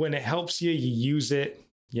 when it helps you, you use it,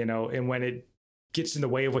 and when it gets in the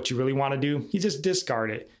way of what you really want to do, you just discard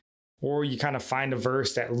it. Or you kind of find a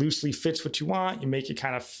verse that loosely fits what you want. You make it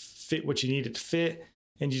kind of fit what you need it to fit,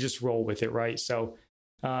 and you just roll with it. Right. So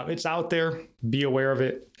it's out there. Be aware of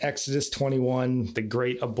it. Exodus 21, the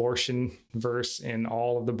great abortion verse in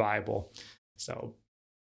all of the Bible. So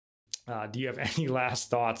do you have any last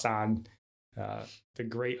thoughts on the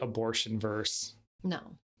great abortion verse?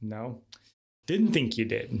 No? Didn't think you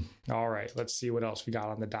did. All right. Let's see what else we got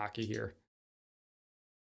on the docket here.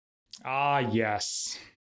 Yes.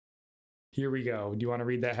 Here we go. Do you want to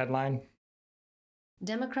read that headline?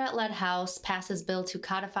 Democrat-led House passes bill to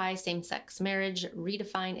codify same-sex marriage,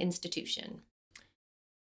 redefine institution.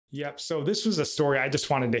 Yep. So this was a story I just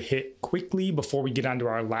wanted to hit quickly before we get on to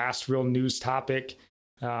our last real news topic.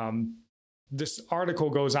 This article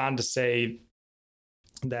goes on to say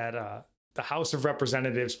that the House of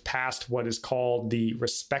Representatives passed what is called the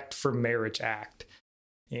Respect for Marriage Act.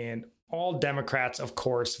 And all Democrats, of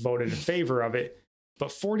course, voted in favor of it.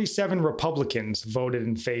 But 47 Republicans voted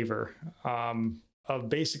in favor of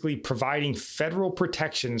basically providing federal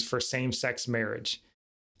protections for same-sex marriage.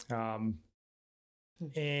 And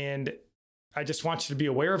I just want you to be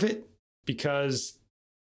aware of it because,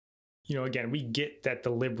 again, we get that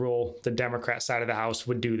the Democrat side of the House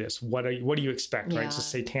would do this. What do you expect, right? It's a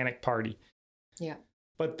satanic party. Yeah.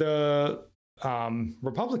 But the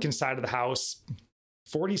Republican side of the House,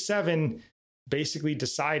 47 basically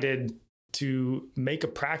decided to make a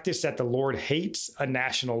practice that the Lord hates a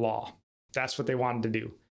national law. That's what they wanted to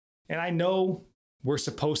do. And I know we're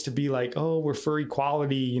supposed to be like, we're for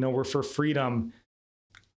equality, we're for freedom.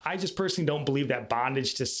 I just personally don't believe that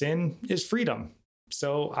bondage to sin is freedom.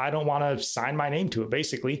 So I don't want to sign my name to it,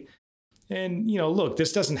 basically. And, look,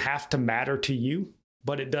 this doesn't have to matter to you,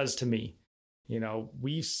 but it does to me.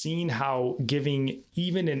 We've seen how giving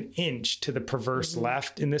even an inch to the perverse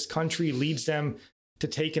left in this country leads them to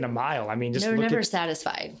taking a mile. I mean, they're never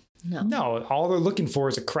satisfied. No, all they're looking for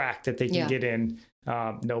is a crack that they can get in.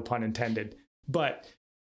 No pun intended. But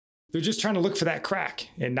they're just trying to look for that crack.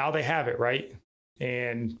 And now they have it, right?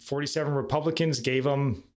 And 47 Republicans gave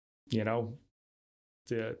them,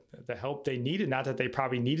 the help they needed. Not that they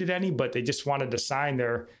probably needed any, but they just wanted to sign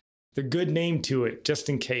their good name to it just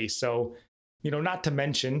in case. So, not to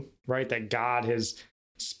mention, right, that God has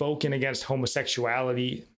spoken against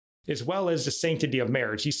homosexuality as well as the sanctity of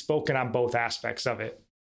marriage. He's spoken on both aspects of it.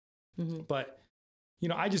 But,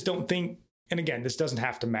 I just don't think, and again, this doesn't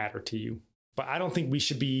have to matter to you, but I don't think we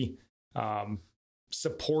should be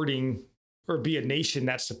supporting or be a nation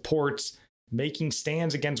that supports making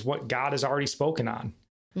stands against what God has already spoken on.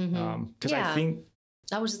 Because I think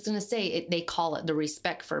I was just going to say they call it the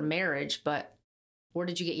Respect for Marriage, but where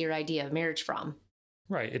did you get your idea of marriage from?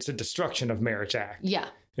 Right. It's a destruction of marriage act. Yeah.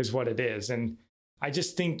 Is what it is. And I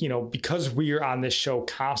just think, because we're on this show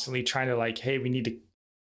constantly trying to hey, we need to,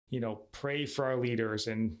 pray for our leaders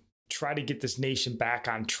and try to get this nation back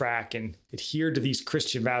on track and adhere to these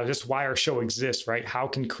Christian values. That's why our show exists, right? How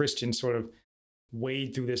can Christians sort of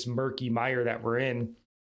wade through this murky mire that we're in?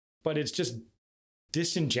 But it's just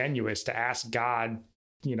disingenuous to ask God,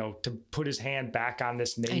 to put his hand back on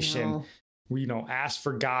this nation we, ask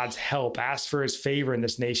for God's help, ask for his favor in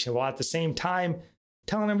this nation, while at the same time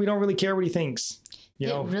telling him we don't really care what he thinks.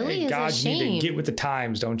 Really hey, is God, a you need shame. to get with the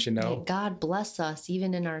times, don't you know? Like, God bless us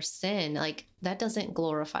even in our sin. Like, that doesn't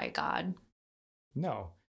glorify God. No.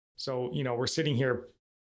 So, we're sitting here,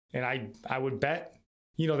 and I would bet,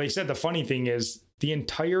 they said the funny thing is the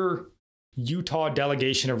entire Utah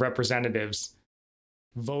delegation of representatives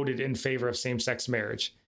voted in favor of same-sex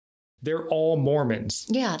marriage. They're all Mormons.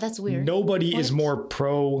 Yeah, that's weird. Nobody is more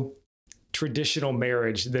pro traditional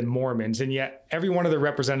marriage than Mormons, and yet every one of the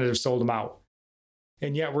representatives sold them out.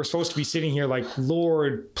 And yet we're supposed to be sitting here like,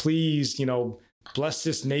 Lord, please, bless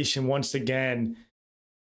this nation once again.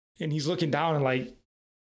 And he's looking down and like,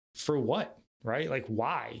 for what? Right? Like,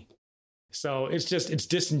 why? So it's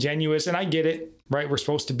disingenuous. And I get it, right? We're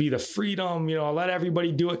supposed to be the freedom, let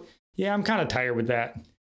everybody do it. Yeah, I'm kind of tired with that.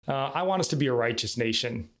 I want us to be a righteous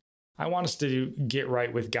nation. I want us to get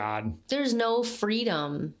right with God. There's no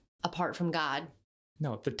freedom apart from God.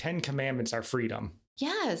 No, the 10 Commandments are freedom.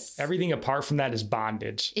 Yes. Everything apart from that is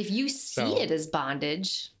bondage. If you see it as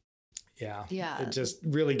bondage. Yeah. Yeah. It just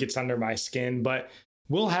really gets under my skin. But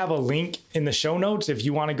we'll have a link in the show notes if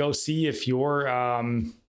you want to go see if your,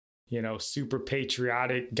 super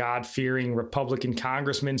patriotic, God-fearing Republican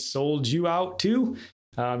congressman sold you out too.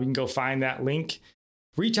 You can go find that link.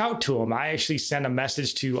 Reach out to him. I actually sent a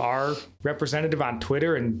message to our representative on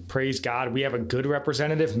Twitter, and praise God, we have a good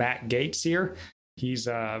representative, Matt Gaetz here. He's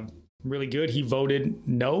really good. He voted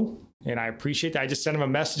no, and I appreciate that. I just sent him a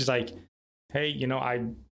message like, hey,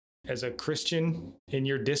 as a Christian in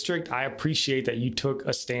your district, I appreciate that you took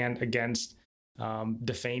a stand against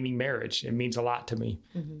defaming marriage. It means a lot to me.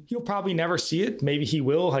 Mm-hmm. He'll probably never see it. Maybe he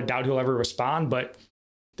will. I doubt he'll ever respond, but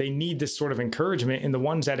they need this sort of encouragement. And the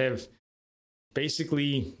ones that have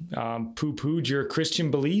basically poo-pooed your Christian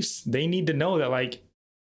beliefs, they need to know that, like,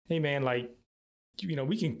 hey, man, like,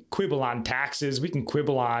 we can quibble on taxes. We can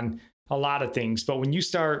quibble on a lot of things. But when you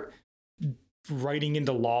start writing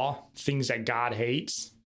into law things that God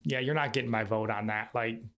hates, yeah, you're not getting my vote on that.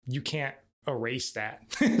 Like, you can't erase that.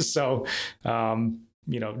 So,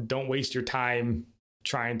 don't waste your time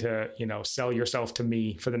trying to, sell yourself to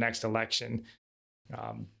me for the next election.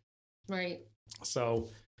 Right. So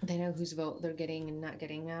they know whose vote they're getting and not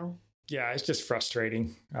getting now. Yeah, it's just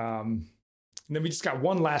frustrating. And then we just got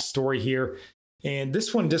one last story here. And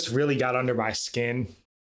this one just really got under my skin.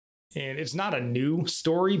 And it's not a new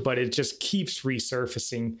story, but it just keeps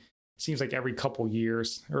resurfacing. Seems like every couple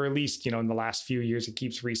years, or at least, in the last few years, it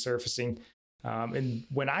keeps resurfacing. And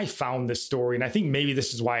when I found this story, and I think maybe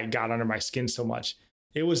this is why it got under my skin so much,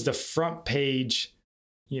 it was the front page,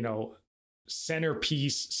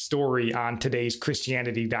 centerpiece story on today's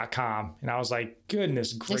Christianity.com. And I was like,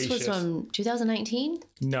 goodness gracious. This was from 2019?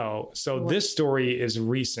 No. So This story is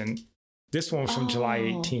recent. This one was from July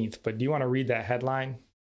 18th. But do you want to read that headline?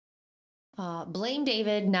 Blame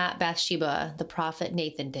David, not Bathsheba. The prophet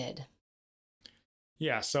Nathan did.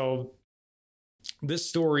 Yeah. So this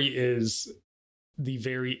story is the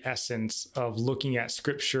very essence of looking at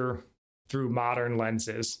scripture through modern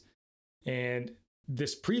lenses. And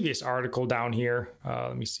this previous article down here,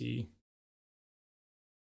 let me see.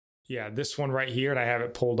 Yeah, this one right here, and I have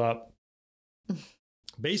it pulled up,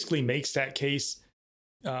 basically makes that case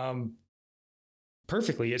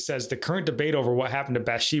perfectly. It says the current debate over what happened to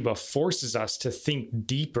Bathsheba forces us to think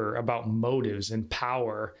deeper about motives and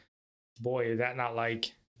power. Boy, is that not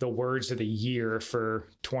like the words of the year for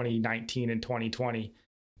 2019 and 2020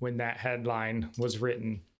 when that headline was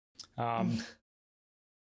written.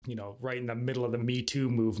 Right in the middle of the Me Too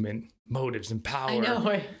movement, motives and power. I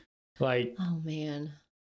know. Like, oh man.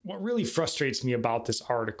 What really frustrates me about this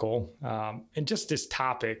article and just this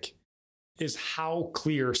topic is how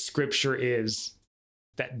clear scripture is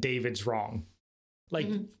that David's wrong. Like,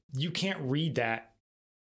 you can't read that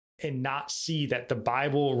and not see that the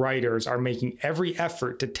Bible writers are making every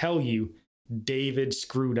effort to tell you David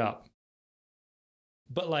screwed up.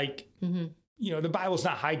 But the Bible's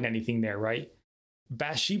not hiding anything there, right?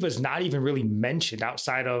 Bathsheba's not even really mentioned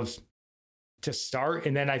outside of to start.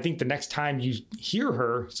 And then I think the next time you hear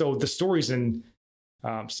her, so the story's in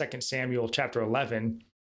 2 Samuel chapter 11,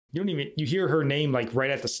 you hear her name like right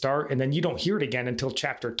at the start, and then you don't hear it again until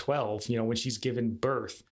chapter 12, when she's given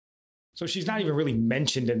birth. So she's not even really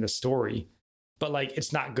mentioned in the story, but like,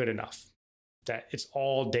 it's not good enough that it's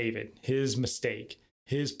all David, his mistake,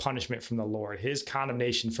 his punishment from the Lord, his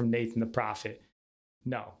condemnation from Nathan the prophet.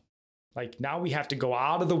 No. Like, now we have to go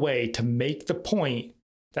out of the way to make the point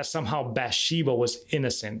that somehow Bathsheba was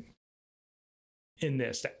innocent in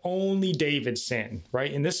this, that only David sinned,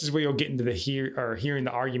 right? And this is where you'll get into hearing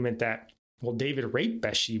the argument that, well, David raped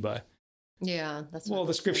Bathsheba. Yeah, that's well,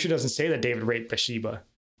 the scripture doesn't say that David raped Bathsheba,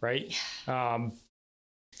 right?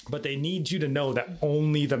 But they need you to know that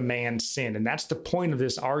only the man sinned. And that's the point of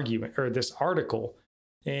this argument or this article.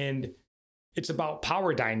 And it's about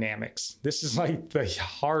power dynamics. This is like the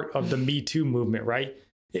heart of the Me Too movement, right?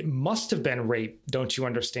 It must have been rape, don't you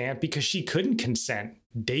understand? Because she couldn't consent.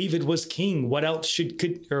 David was king. What else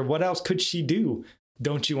could she do?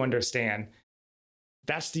 Don't you understand?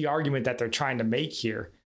 That's the argument that they're trying to make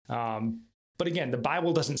here. But again, the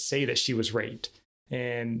Bible doesn't say that she was raped,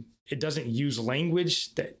 and it doesn't use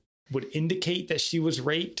language that would indicate that she was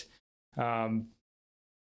raped. And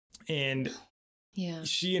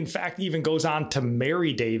she, in fact, even goes on to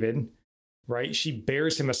marry David, right? She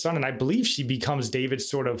bears him a son, and I believe she becomes David's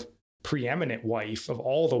sort of preeminent wife of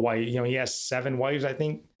all the wives. You know, he has 7 wives, I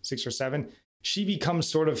think, 6 or 7. She becomes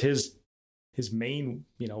sort of his main,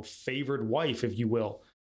 favored wife, if you will.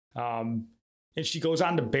 And she goes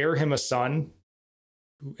on to bear him a son,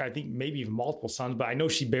 I think maybe even multiple sons, but I know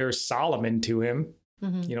she bears Solomon to him,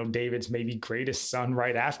 David's maybe greatest son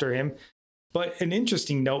right after him. But an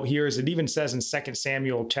interesting note here is it even says in 2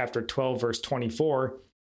 Samuel chapter 12, verse 24,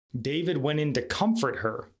 David went in to comfort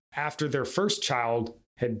her after their first child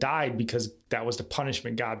had died because that was the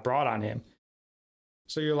punishment God brought on him.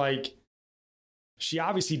 So you're like, she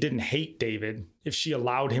obviously didn't hate David if she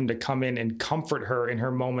allowed him to come in and comfort her in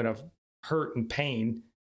her moment of hurt and pain.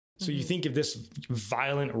 So you think if this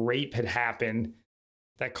violent rape had happened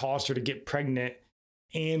that caused her to get pregnant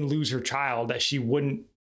and lose her child, that she wouldn't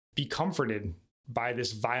be comforted by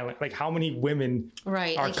this violent, like how many women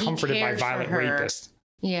are comforted by violent rapists?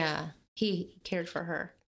 Yeah. He cared for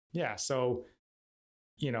her. Yeah. So,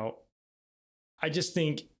 I just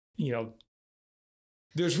think,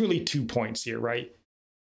 there's really 2 points here, right?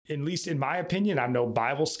 At least in my opinion, I'm no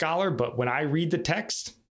Bible scholar, but when I read the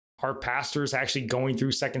text, our pastor is actually going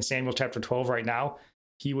through 2 Samuel chapter 12 right now.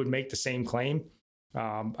 He would make the same claim.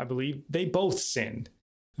 I believe they both sinned,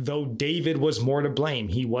 though David was more to blame.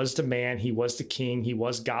 He was the man. He was the king. He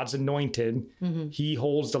was God's anointed. He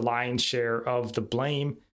holds the lion's share of the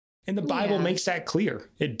blame. And the Bible makes that clear.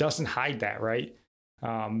 It doesn't hide that, right?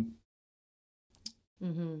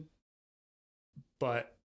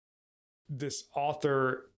 But this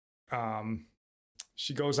author,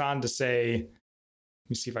 she goes on to say, let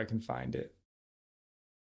me see if I can find it.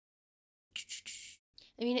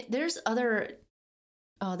 I mean, there's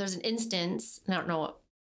an instance, I don't know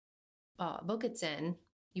what book it's in,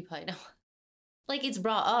 you probably know. Like, it's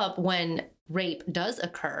brought up when rape does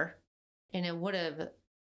occur, and it would have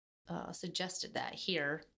suggested that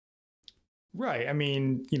here. Right. I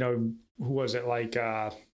mean, who was it? Like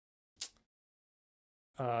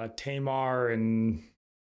Tamar and...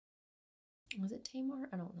 Was it Tamar?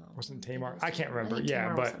 I don't know. Wasn't Tamar? I can't remember.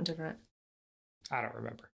 Yeah, but something different. I don't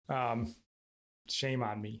remember. Shame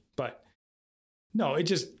on me. But no, it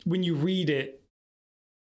just, when you read it,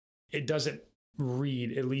 it doesn't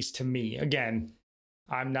read, at least to me. Again,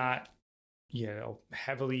 I'm not,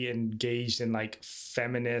 heavily engaged in like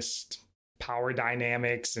feminist power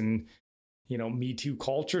dynamics and, Me Too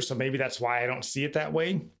culture. So maybe that's why I don't see it that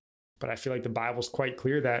way. But I feel like the Bible's quite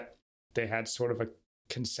clear that they had sort of a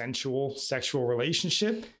consensual sexual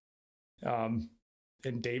relationship. And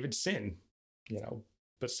David sinned,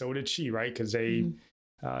 but so did she, right? Because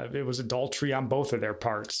it was adultery on both of their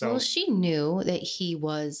parts. So, well, she knew that he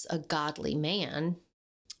was a godly man.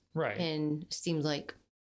 Right. And it seemed like,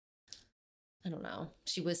 I don't know,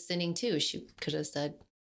 she was sinning too. She could have said,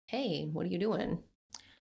 hey, what are you doing?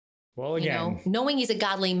 Well, again, knowing he's a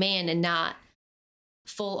godly man and not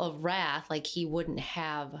full of wrath, like he wouldn't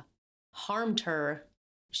have harmed her.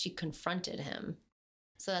 She confronted him.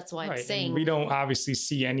 So that's why I'm saying. And we don't obviously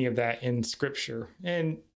see any of that in scripture.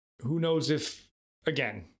 And who knows if,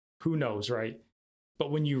 again, who knows, right?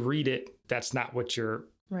 But when you read it, that's not what you're.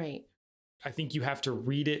 Right. I think you have to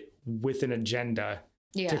read it with an agenda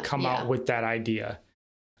to come out with that idea.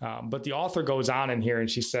 But the author goes on in here and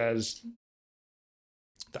she says,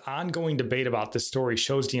 the ongoing debate about this story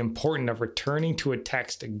shows the importance of returning to a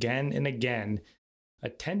text again and again,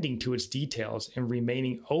 attending to its details, and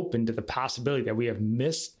remaining open to the possibility that we have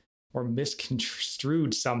missed or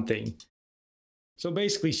misconstrued something. So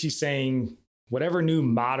basically, she's saying whatever new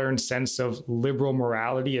modern sense of liberal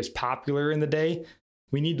morality is popular in the day,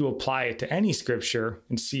 we need to apply it to any scripture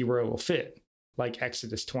and see where it will fit, like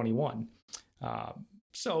Exodus 21.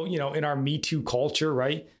 So, in our Me Too culture,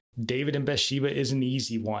 right, David and Bathsheba is an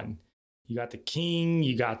easy one. You got the king,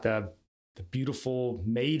 you got the beautiful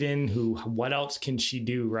maiden who, what else can she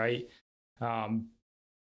do, right?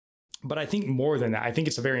 But I think more than that, I think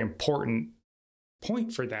it's a very important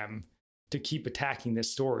point for them to keep attacking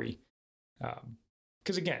this story.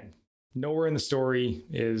 Because again, nowhere in the story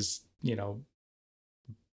is,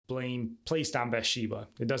 blame placed on Bathsheba.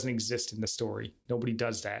 It doesn't exist in the story. Nobody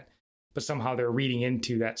does that. But somehow they're reading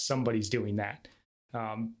into that somebody's doing that.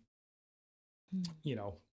 And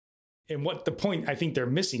what the point I think they're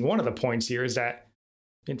missing, one of the points here is that,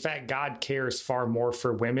 in fact, God cares far more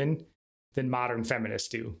for women than modern feminists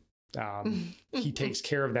do. He takes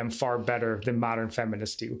care of them far better than modern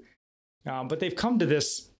feminists do. But they've come to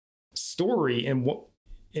this story, and what,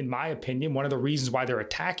 in my opinion, one of the reasons why they're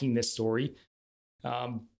attacking this story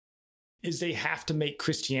is they have to make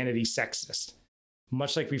Christianity sexist.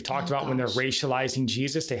 Much like we've talked about when they're racializing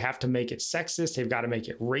Jesus, they have to make it sexist. They've got to make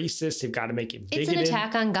it racist. They've got to make it bigoted. It's an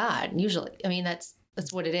attack on God, usually. I mean, that's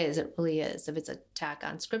what it is. It really is. If it's an attack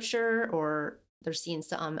on scripture or they're seeing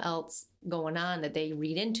something else going on that they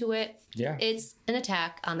read into it, it's an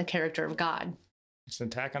attack on the character of God. It's an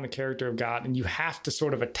attack on the character of God. And you have to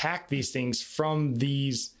sort of attack these things from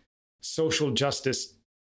these social justice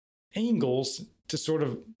angles to sort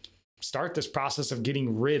of start this process of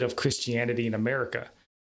getting rid of Christianity in America.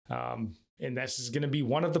 And this is going to be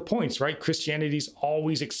one of the points, right? Christianity's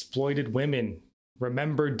always exploited women.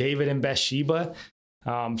 Remember David and Bathsheba?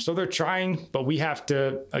 So they're trying, but we have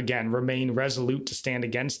to, again, remain resolute to stand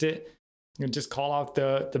against it and just call out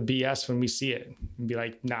the BS when we see it and be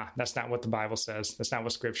like, nah, that's not what the Bible says. That's not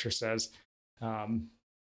what scripture says.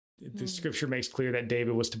 The scripture makes clear that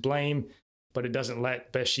David was to blame, but it doesn't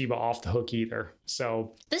let Bathsheba off the hook either.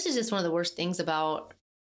 So this is just one of the worst things about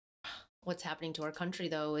what's happening to our country,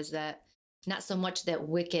 though, is that not so much that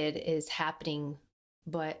wicked is happening,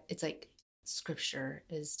 but it's like scripture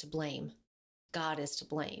is to blame. God is to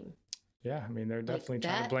blame. Yeah, I mean, they're definitely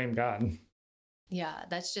trying to blame God. Yeah,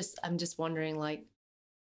 I'm just wondering, like,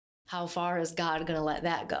 how far is God going to let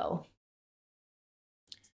that go?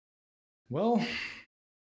 Well,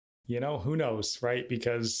 who knows, right?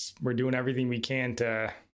 Because we're doing everything we can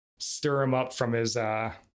to stir him up from his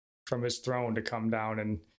throne to come down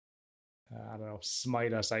and,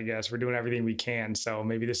 smite us, I guess. We're doing everything we can. So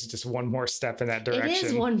maybe this is just one more step in that direction. It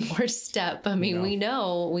is one more step. I mean,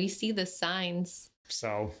 we see the signs.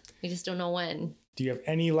 So we just don't know when. Do you have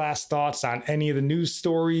any last thoughts on any of the news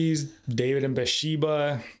stories, David and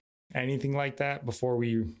Bathsheba, anything like that before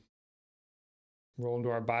we roll into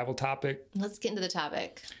our Bible topic? Let's get into the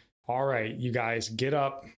topic. All right, you guys, get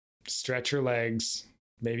up, stretch your legs,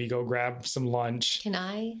 maybe go grab some lunch. Can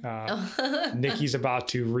I? Nikki's about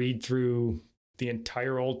to read through the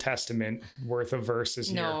entire Old Testament worth of verses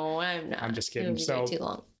here. No, I'm not. I'm just kidding. It'll be too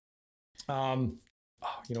long.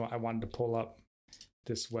 You know what? I wanted to pull up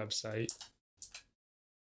this website.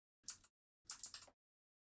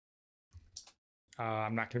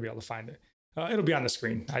 I'm not going to be able to find it. It'll be on the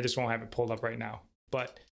screen. I just won't have it pulled up right now.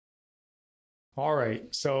 But all right.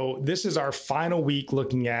 So this is our final week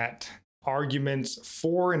looking at arguments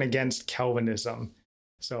for and against Calvinism.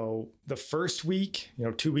 So the first week,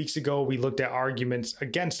 2 weeks ago, we looked at arguments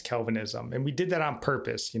against Calvinism, and we did that on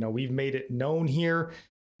purpose. We've made it known here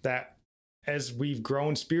that as we've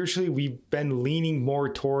grown spiritually, we've been leaning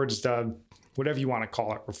more towards the, whatever you want to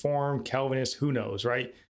call it, Reform, Calvinist, who knows,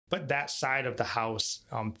 right? But that side of the house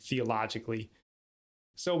theologically.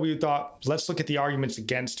 So we thought, let's look at the arguments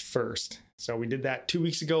against first. So we did that 2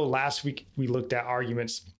 weeks ago. Last week, we looked at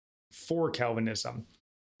arguments for Calvinism.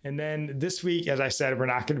 And then this week, as I said, we're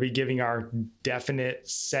not going to be giving our definite,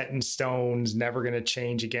 set in stones, never going to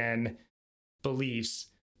change again beliefs,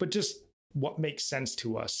 but just what makes sense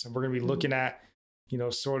to us. And we're going to be looking at,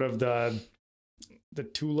 sort of the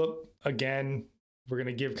tulip again. We're going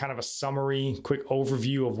to give kind of a summary, quick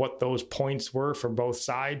overview of what those points were for both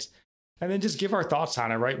sides, and then just give our thoughts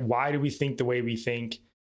on it, right? Why do we think the way we think?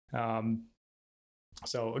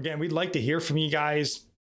 So again, we'd like to hear from you guys.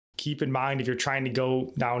 Keep in mind, if you're trying to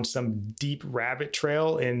go down some deep rabbit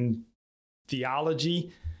trail in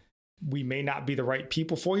theology, we may not be the right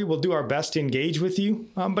people for you. We'll do our best to engage with you.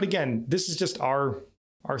 But again, this is just our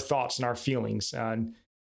thoughts and our feelings. And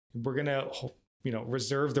we're going to,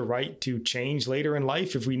 reserve the right to change later in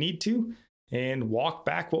life if we need to, and walk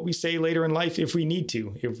back what we say later in life if we need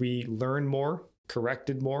to. If we learn more,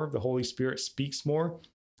 corrected more, the Holy Spirit speaks more.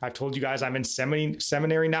 I've told you guys I'm in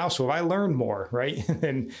seminary now, so if I learn more, right,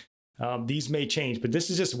 then these may change. But this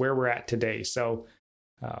is just where we're at today. So,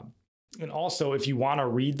 and also, if you want to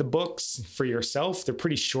read the books for yourself, they're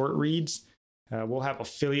pretty short reads. We'll have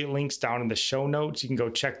affiliate links down in the show notes. You can go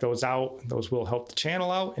check those out. Those will help the channel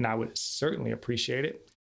out, and I would certainly appreciate it.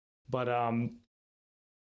 But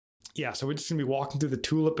so we're just going to be walking through the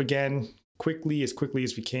tulip again quickly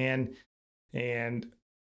as we can. And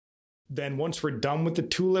then once we're done with the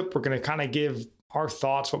tulip, we're going to kind of give our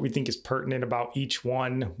thoughts, what we think is pertinent about each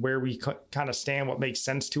one, where we kind of stand, what makes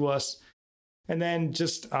sense to us. And then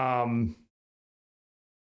just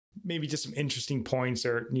maybe just some interesting points,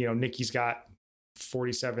 or, Nikki's got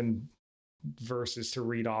 47 verses to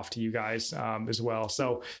read off to you guys as well.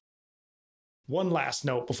 So one last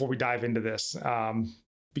note before we dive into this,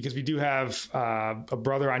 because we do have a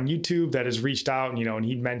brother on YouTube that has reached out, and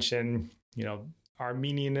he mentioned,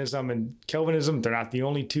 Arminianism and Calvinism. They're not the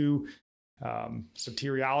only two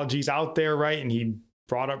soteriologies out there, right? And he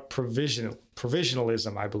brought up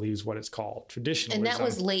provisionalism, I believe is what it's called, traditionalism. And that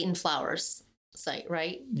was Leighton Flowers' site,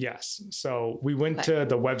 right? Yes. So we went to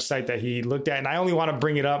the website that he looked at, and I only want to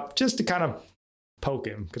bring it up just to kind of poke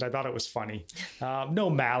him because I thought it was funny. No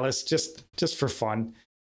malice, just for fun.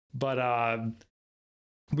 But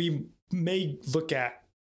we may look at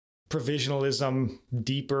provisionalism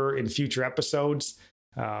deeper in future episodes.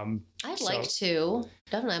 I'd like to.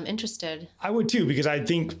 Definitely, I'm interested. I would too, because I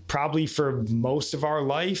think probably for most of our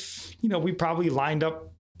life, we probably lined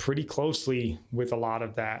up pretty closely with a lot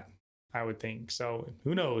of that, I would think. So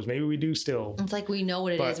who knows? Maybe we do still. It's like we know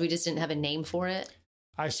what it is. We just didn't have a name for it.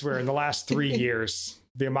 I swear, in the last 3 years,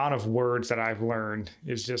 the amount of words that I've learned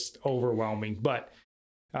is just overwhelming. But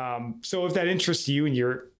so if that interests you and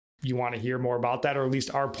you want to hear more about that, or at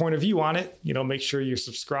least our point of view on it, make sure you're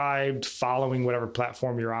subscribed, following whatever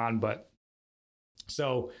platform you're on. But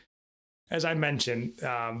so, as I mentioned,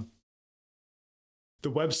 the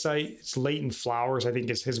website, it's Leighton Flowers, I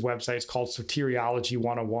think is his website. It's called Soteriology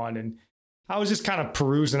 101. And I was just kind of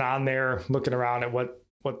perusing on there, looking around at what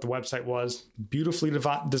the website was. Beautifully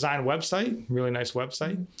designed website, really nice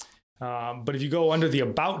website. But if you go under the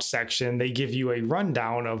About section, they give you a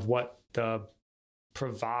rundown of what the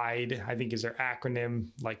Provide, I think is their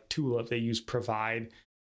acronym, like TULIP, they use Provide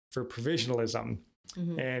for provisionalism.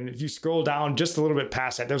 Mm-hmm. And if you scroll down just a little bit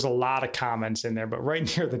past that, there's a lot of comments in there, but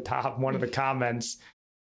right near the top, one of the comments,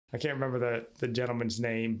 I can't remember the gentleman's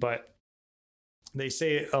name, but they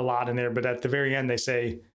say it a lot in there. But at the very end, they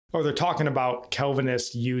say, they're talking about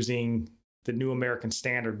Calvinists using the New American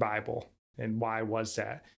Standard Bible. And why was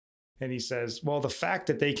that? And he says, well, the fact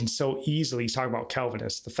that they can so easily, he's talking about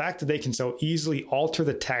Calvinists, the fact that they can so easily alter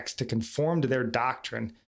the text to conform to their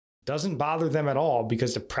doctrine doesn't bother them at all,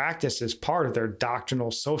 because the practice is part of their doctrinal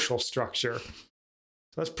social structure. So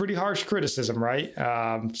that's pretty harsh criticism, right?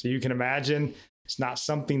 So you can imagine it's not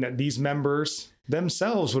something that these members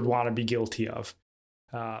themselves would want to be guilty of.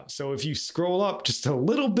 So if you scroll up just a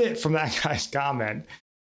little bit from that guy's comment,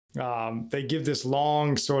 they give this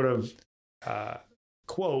long sort of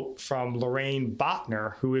quote from Lorraine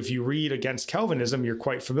Botner, who, if you read Against Calvinism, you're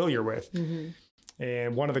quite familiar with. Mm-hmm.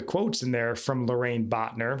 And one of the quotes in there from Lorraine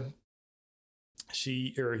Botner,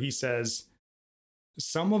 he says,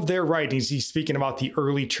 some of their writings, he's speaking about the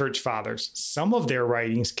early church fathers, some of their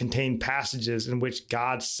writings contain passages in which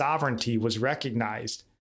God's sovereignty was recognized.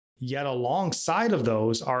 Yet alongside of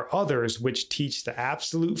those are others which teach the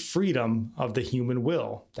absolute freedom of the human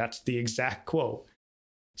will. That's the exact quote.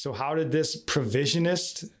 So how did this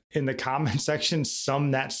provisionist in the comment section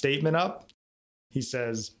sum that statement up? He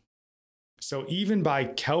says, so even by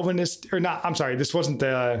Calvinist, or not, I'm sorry, this wasn't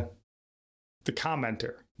the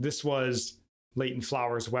commenter. This was Leighton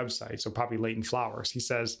Flowers' website, so probably Leighton Flowers. He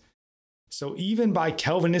says, so even by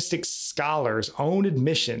Calvinistic scholars' own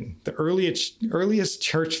admission, the earliest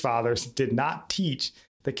church fathers did not teach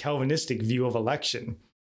the Calvinistic view of election,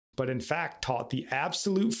 but in fact taught the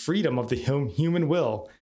absolute freedom of the human will,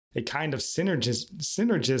 a kind of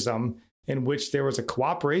synergism in which there was a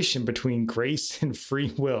cooperation between grace and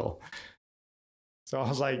free will. So I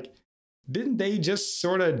was like, didn't they just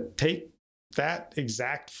sort of take that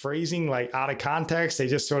exact phrasing like out of context? They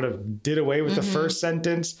just sort of did away with the first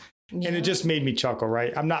sentence. Yeah. And it just made me chuckle,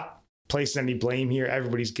 right? I'm not placing any blame here.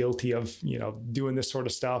 Everybody's guilty of, doing this sort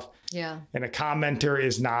of stuff. Yeah. And a commenter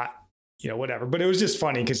is not, whatever. But it was just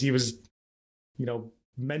funny because he was,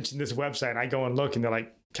 mentioned this website, and I go and look and they're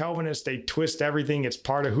like, Calvinists, they twist everything. It's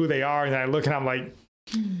part of who they are. And then I look and I'm like,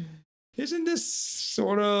 isn't this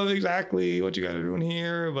sort of exactly what you guys are doing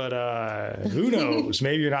here? But who knows?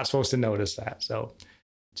 Maybe you're not supposed to notice that. So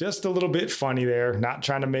just a little bit funny there, not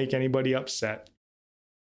trying to make anybody upset.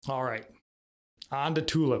 All right. On to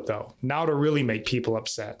TULIP, though. Now to really make people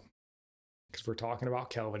upset, because we're talking about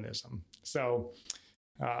Calvinism. So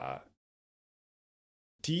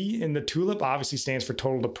T in the TULIP obviously stands for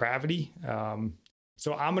total depravity.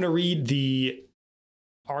 So I'm going to read the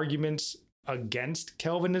arguments against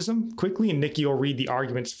Calvinism quickly, and Nikki will read the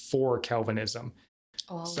arguments for Calvinism.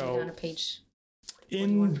 Oh, I'll read on a page.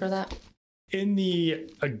 For that. In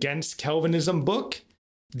the Against Calvinism book,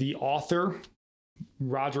 the author,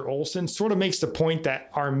 Roger Olson sort of makes the point that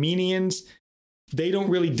Arminians, they don't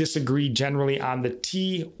really disagree generally on the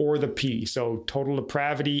T or the P. So total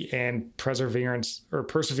depravity and perseverance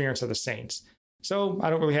of the saints. So I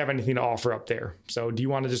don't really have anything to offer up there. So do you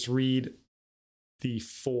want to just read the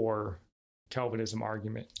 4 Calvinism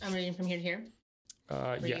argument? I'm reading from here to here.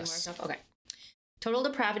 Yes. Okay. Total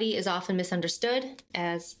depravity is often misunderstood.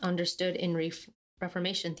 As understood in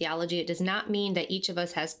Reformation theology, it does not mean that each of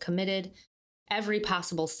us has committed every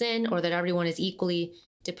possible sin or that everyone is equally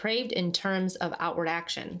depraved in terms of outward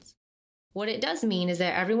actions. What it does mean is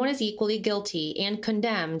that everyone is equally guilty and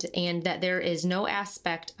condemned, and that there is no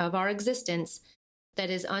aspect of our existence that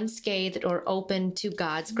is unscathed or open to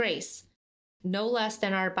God's grace. No less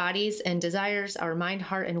than our bodies and desires, our mind,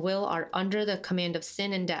 heart, and will are under the command of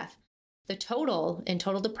sin and death. The total in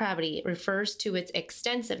total depravity refers to its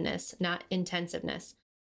extensiveness, not intensiveness.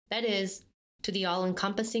 That is, to the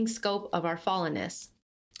all-encompassing scope of our fallenness.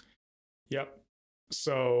 Yep.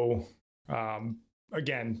 So,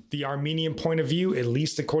 again, the Arminian point of view, at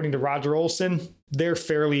least according to Roger Olson, they're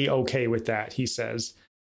fairly okay with that, he says.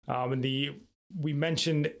 We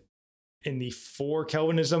mentioned in the 4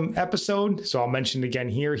 Calvinism episode, so I'll mention it again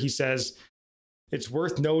here. He says, it's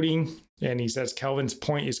worth noting, and he says Calvin's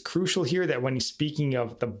point is crucial here, that when he's speaking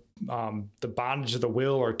of the bondage of the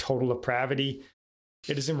will or total depravity,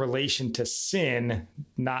 it is in relation to sin,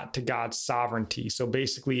 not to God's sovereignty. So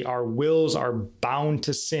basically, our wills are bound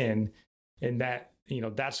to sin, and that,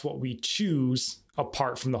 that's what we choose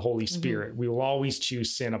apart from the Holy Spirit. We will always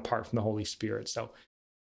choose sin apart from the Holy Spirit. So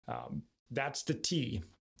that's the T.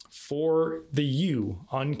 For the U,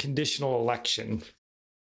 unconditional election.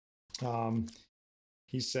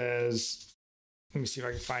 He says, let me see if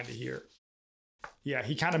I can find it here. Yeah,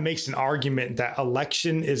 he kind of makes an argument that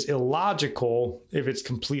election is illogical if it's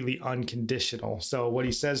completely unconditional. So what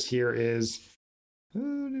he says here is,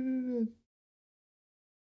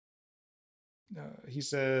 he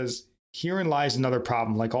says, herein lies another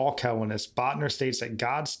problem. Like all Calvinists, Botner states that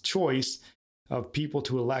God's choice of people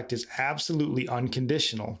to elect is absolutely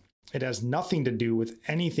unconditional. It has nothing to do with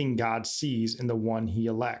anything God sees in the one he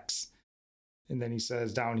elects. And then he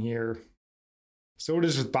says down here, so it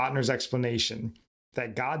is with Botner's explanation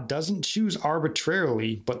that God doesn't choose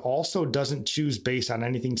arbitrarily, but also doesn't choose based on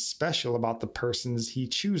anything special about the persons he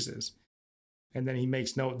chooses. And then he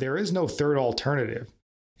makes note, there is no third alternative.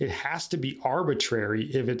 It has to be arbitrary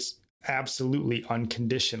if it's absolutely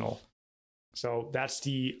unconditional. So that's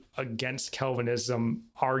the against Calvinism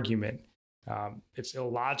argument. It's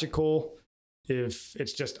illogical if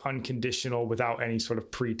it's just unconditional without any sort of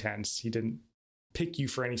pretense. He didn't pick you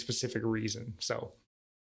for any specific reason. So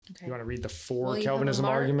you want to read the 4 Calvinism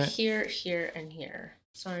argument? Here, here, and here.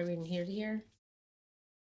 So I'm reading here to here.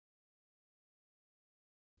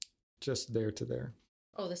 Just there to there.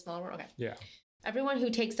 Oh, the smaller one? Okay. Yeah. Everyone who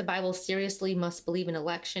takes the Bible seriously must believe in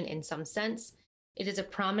election in some sense. It is a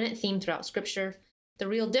prominent theme throughout Scripture. The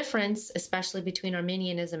real difference, especially between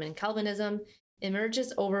Arminianism and Calvinism,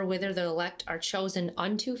 emerges over whether the elect are chosen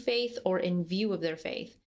unto faith or in view of their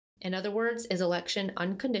faith. In other words, is election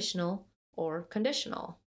unconditional or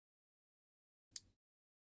conditional?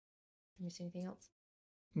 Can you see anything else?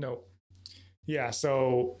 No. Yeah.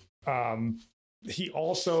 So he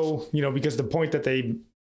also, because the point that they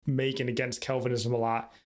make in against Calvinism a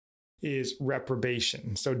lot is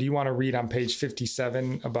reprobation. So do you want to read on page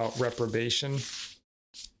 57 about reprobation?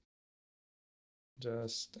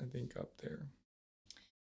 Just, I think, up there.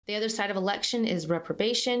 The other side of election is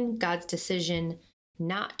reprobation, God's decision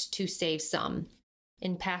not to save some.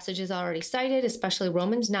 In passages already cited, especially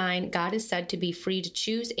Romans 9, God is said to be free to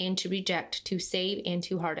choose and to reject, to save and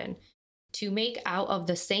to harden, to make out of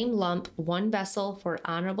the same lump one vessel for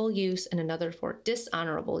honorable use and another for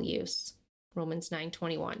dishonorable use. Romans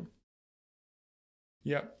 9:21.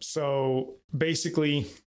 Yep. So basically,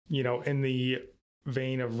 in the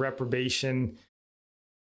vein of reprobation,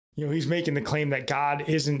 he's making the claim that God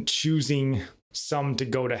isn't choosing some to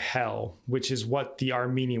go to hell, which is what the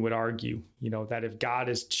Arminian would argue, that if God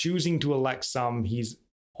is choosing to elect some, he's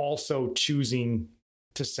also choosing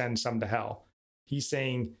to send some to hell. He's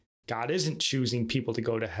saying God isn't choosing people to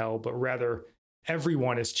go to hell, but rather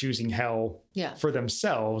everyone is choosing hell for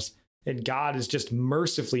themselves. And God is just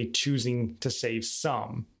mercifully choosing to save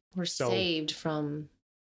some. We're saved from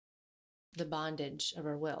the bondage of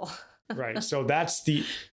our will. Right. So that's the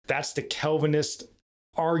Calvinist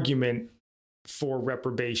argument for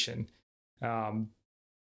reprobation. And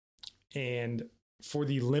for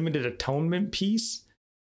the limited atonement piece,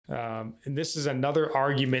 and this is another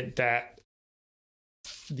argument that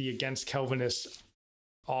the against Calvinist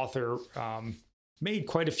author made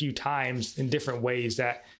quite a few times in different ways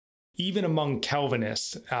that even among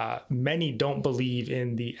Calvinists, many don't believe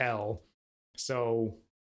in the L. So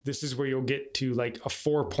this is where you'll get to like a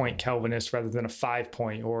 4-point Calvinist rather than a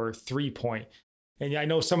 5-point or 3-point. And I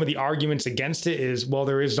know some of the arguments against it is, well,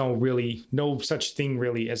 there is no such thing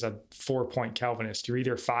really as a 4-point Calvinist. You're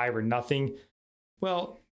either 5 or nothing.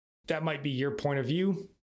 Well, that might be your point of view,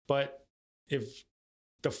 but if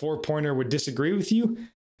the 4-pointer would disagree with you,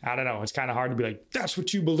 I don't know. It's kind of hard to be like, that's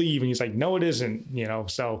what you believe. And he's like, no, it isn't,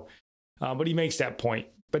 so, but he makes that point.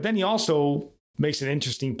 But then he also makes an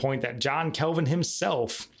interesting point that John Calvin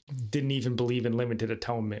himself didn't even believe in limited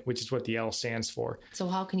atonement, which is what the L stands for. So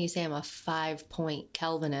how can you say I'm a 5-point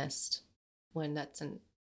Calvinist when that's an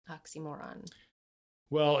oxymoron?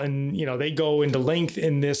 Well, and they go into length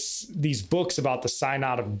in these books about the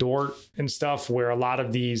Synod of Dort and stuff, where a lot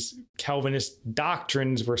of these Calvinist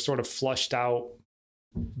doctrines were sort of flushed out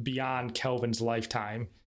beyond Calvin's lifetime.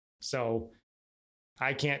 So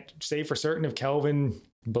I can't say for certain if Calvin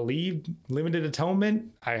believed limited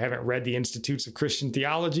atonement. I haven't read the Institutes of Christian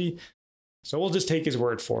Theology, so we'll just take his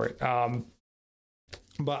word for it.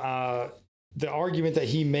 But the argument that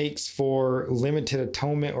he makes for limited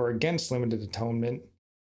atonement or against limited atonement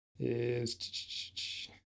is,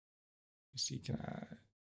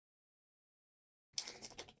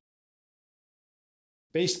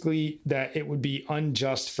 basically that it would be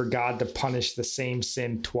unjust for God to punish the same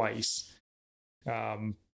sin twice.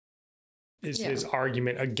 His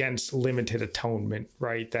argument against limited atonement,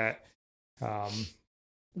 right? That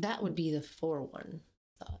would be the 4-1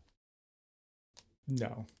 thought.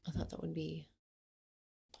 No. I thought that would be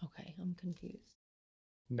okay. I'm confused.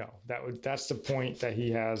 No, that's the point that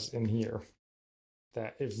he has in here.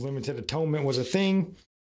 That if limited atonement was a thing,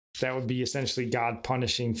 that would be essentially God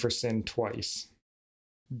punishing for sin twice.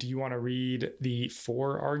 Do you want to read the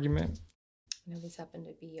 4 argument? No, this happened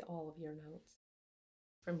to be all of your notes.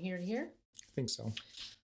 From here to here? I think so.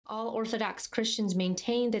 All Orthodox Christians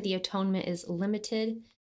maintain that the atonement is limited,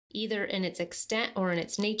 either in its extent or in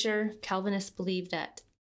its nature. Calvinists believe that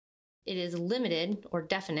it is limited or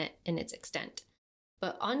definite in its extent,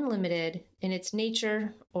 but unlimited in its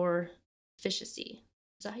nature or efficacy.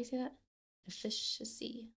 Is that how you say that?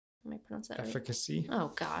 Efficacy. Am I pronouncing that right? Efficacy.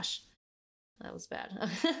 Oh, gosh. That was bad.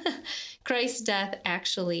 Christ's death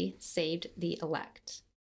actually saved the elect.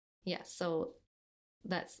 Yes, so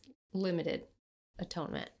that's limited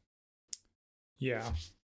atonement. Yeah.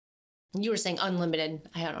 You were saying unlimited.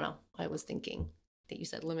 I don't know. I was thinking that you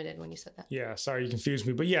said limited when you said that. Yeah, sorry, you confused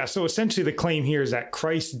me. But yeah, so essentially the claim here is that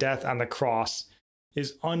Christ's death on the cross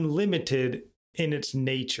is unlimited in its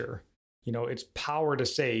nature, its power to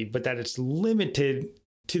save, but that it's limited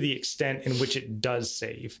to the extent in which it does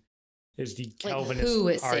save. Is the Calvinist who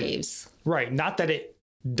it saves. Right. Not that it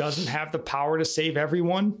doesn't have the power to save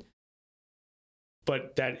everyone,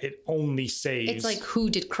 but that it only saves. It's like, who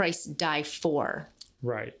did Christ die for?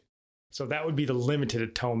 Right. So that would be the limited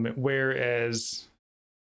atonement, whereas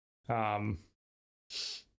the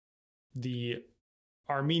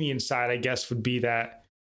Armenian side, I guess, would be that,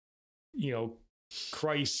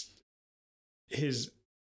 Christ, his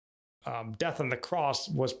death on the cross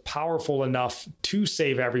was powerful enough to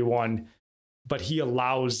save everyone, but he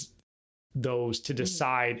allows those to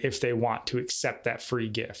decide if they want to accept that free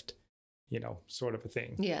gift, sort of a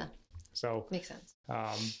thing. Yeah. So makes sense.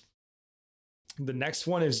 The next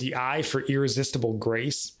one is the I for irresistible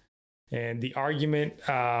grace. And the argument,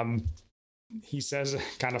 he says,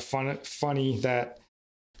 kind of funny that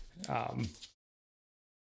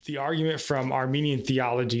the argument from Armenian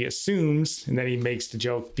theology assumes, and then he makes the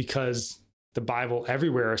joke, because the Bible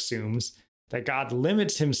everywhere assumes that God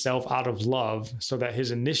limits himself out of love so that his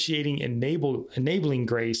initiating enabling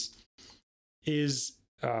grace is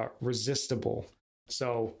resistible.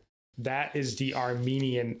 So that is the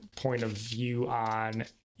Armenian point of view on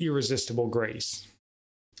irresistible grace.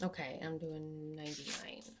 Okay, I'm doing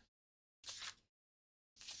 99.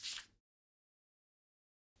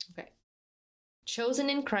 Okay. Chosen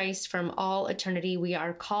in Christ from all eternity, we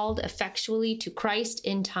are called effectually to Christ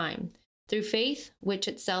in time. Through faith, which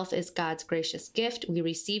itself is God's gracious gift, we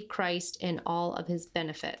receive Christ in all of his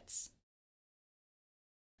benefits.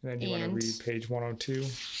 And then you want to read page 102?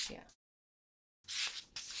 Yeah.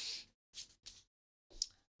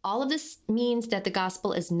 All of this means that the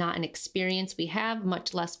gospel is not an experience we have,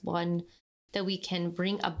 much less one that we can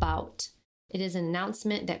bring about. It is an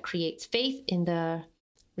announcement that creates faith in the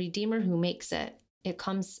Redeemer who makes it. It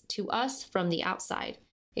comes to us from the outside.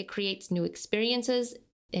 It creates new experiences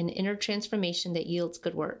and inner transformation that yields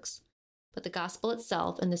good works. But the gospel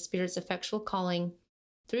itself and the Spirit's effectual calling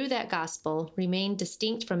through that gospel remain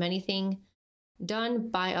distinct from anything done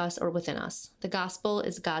by us or within us. The gospel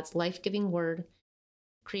is God's life-giving word,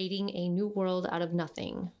 creating a new world out of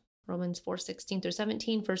nothing. Romans 4:16 through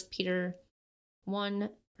 17, 1 Peter 1,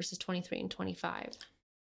 verses 23 and 25.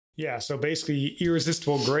 Yeah, so basically,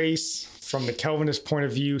 irresistible grace from the Calvinist point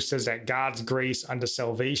of view says that God's grace unto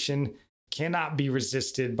salvation cannot be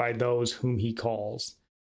resisted by those whom he calls,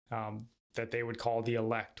 that they would call the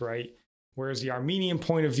elect, right? Whereas the Arminian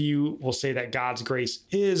point of view will say that God's grace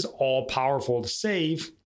is all powerful to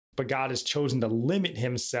save, but God has chosen to limit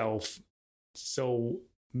himself so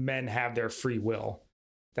men have their free will.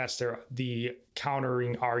 That's the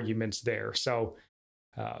countering arguments there. So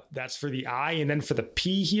that's for the I. And then for the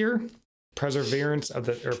P here, perseverance of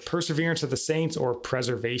the saints, or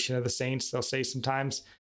preservation of the saints, they'll say sometimes.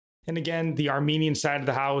 And again, the Armenian side of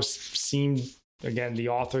the house seemed, again, the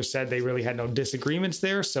author said they really had no disagreements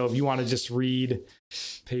there. So if you want to just read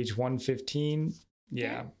page 115,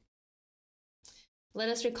 yeah. Let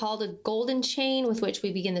us recall the golden chain with which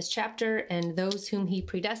we begin this chapter. And those whom he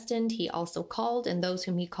predestined, he also called. And those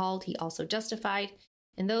whom he called, he also justified.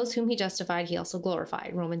 And those whom he justified, he also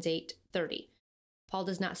glorified. Romans 8:30. Paul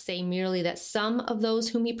does not say merely that some of those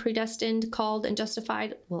whom he predestined, called, and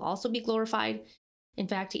justified will also be glorified. In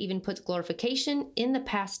fact, he even puts glorification in the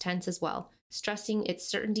past tense as well, stressing its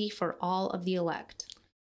certainty for all of the elect.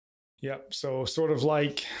 Yep. So sort of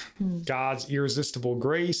like God's irresistible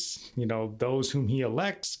grace, those whom he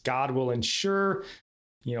elects, God will ensure,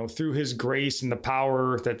 through his grace and the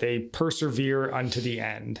power that they persevere unto the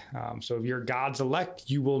end. So if you're God's elect,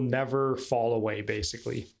 you will never fall away,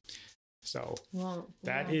 basically. So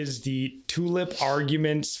that is the tulip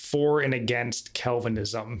arguments for and against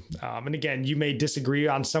Calvinism. And again, you may disagree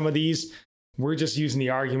on some of these. We're just using the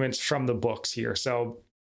arguments from the books here. So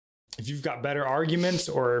if you've got better arguments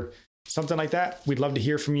or something like that, we'd love to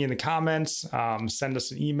hear from you in the comments. Send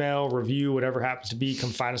us an email, review, whatever happens to be.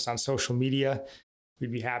 Come find us on social media.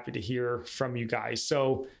 We'd be happy to hear from you guys.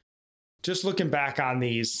 So just looking back on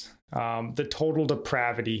these, the total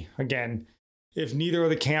depravity, again, if neither of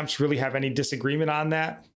the camps really have any disagreement on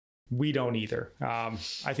that, we don't either.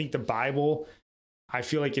 I think the Bible, I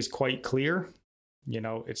feel like, is quite clear.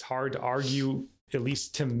 It's hard to argue, at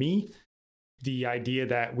least to me, the idea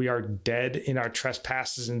that we are dead in our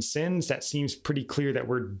trespasses and sins. That seems pretty clear that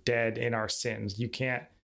we're dead in our sins. You can't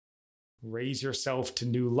raise yourself to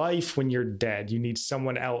new life when you're dead. You need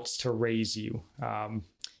someone else to raise you.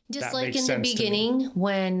 Just like in the beginning,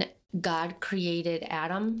 when God created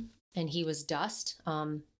Adam and he was dust,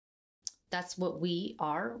 that's what we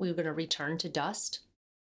are. We were going to return to dust.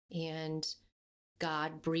 And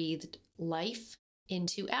God breathed life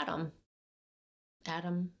into Adam.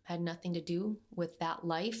 Adam had nothing to do with that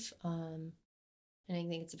life. And I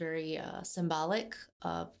think it's very symbolic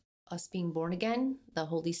of us being born again. The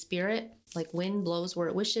Holy Spirit, like wind, blows where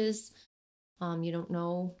it wishes. You don't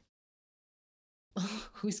know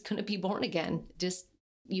who's going to be born again. Just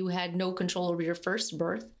you had no control over your first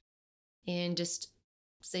birth. And just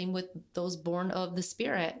same with those born of the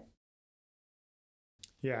Spirit.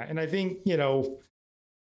 Yeah. And I think,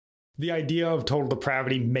 the idea of total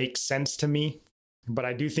depravity makes sense to me, but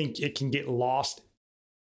I do think it can get lost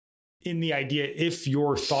in the idea if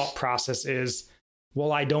your thought process is,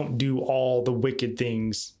 well, I don't do all the wicked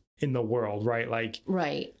things in the world, right? Like,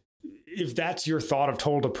 right. If that's your thought of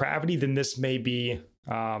total depravity, then this may be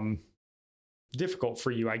difficult for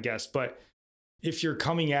you, I guess. But if you're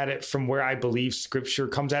coming at it from where I believe Scripture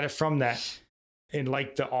comes at it from, that, and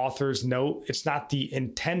like the author's note, it's not the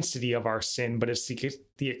intensity of our sin, but it's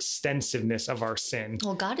the extensiveness of our sin.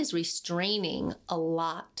 Well, God is restraining a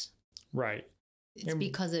lot. Right. It's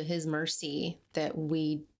because of his mercy that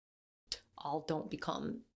we all don't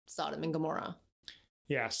become Sodom and Gomorrah.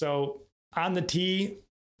 Yeah. So on the T,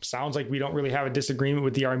 sounds like we don't really have a disagreement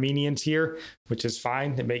with the Armenians here, which is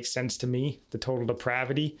fine. It makes sense to me, the total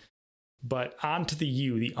depravity. But on to the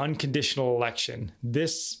U, the unconditional election.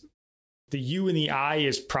 The U and the I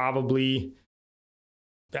is probably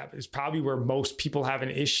where most people have an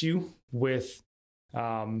issue with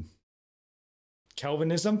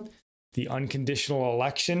Calvinism, the unconditional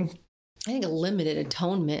election. I think a limited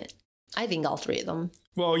atonement. I think all three of them.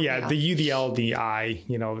 Well, yeah. The U, the L, the I,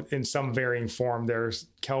 in some varying form, there's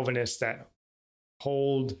Calvinists that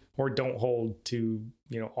hold or don't hold to,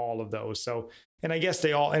 all of those. So, and I guess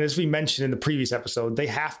they all, and as we mentioned in the previous episode, they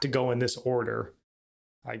have to go in this order,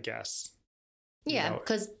 I guess. Yeah,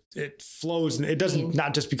 because it flows, and it doesn't,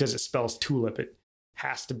 not just because it spells tulip, it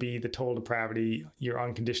has to be the total depravity. You're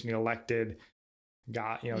unconditionally elected.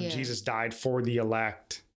 God, Jesus died for the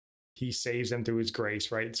elect. He saves them through his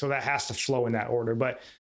grace, right? So that has to flow in that order. But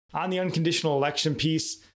on the unconditional election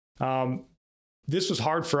piece, this was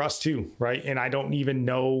hard for us too, right? And I don't even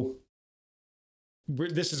know,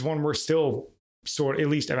 this is one we're still sort of, at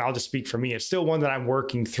least, and I'll just speak for me, it's still one that I'm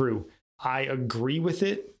working through. I agree with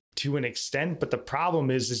it to an extent, but the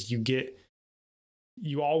problem is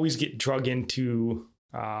you always get drug into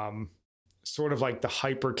sort of like the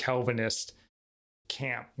hyper Calvinist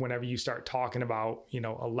camp whenever you start talking about,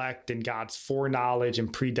 elect and God's foreknowledge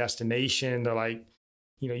and predestination. They're like,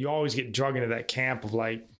 you always get drug into that camp of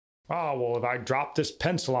like, oh, well, if I drop this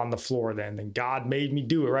pencil on the floor, then God made me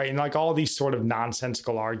do it, right? And like all these sort of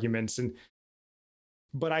nonsensical arguments.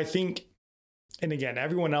 But I think, and again,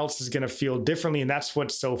 everyone else is going to feel differently. And that's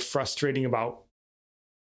what's so frustrating about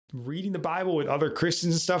reading the Bible with other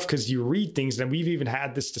Christians and stuff, because you read things, and we've even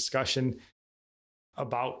had this discussion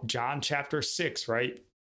about John chapter 6, right?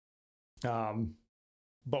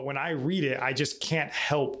 But when I read it, I just can't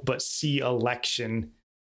help but see election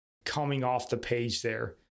coming off the page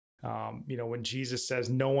there. When Jesus says,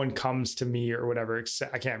 no one comes to me or whatever,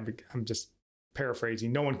 except, I'm just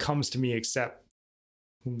paraphrasing, no one comes to me except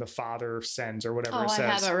whom the Father sends or whatever it says.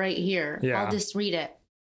 I have it right here. Yeah. I'll just read it.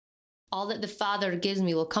 All that the Father gives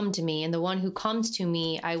me will come to me, and the one who comes to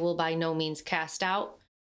me I will by no means cast out.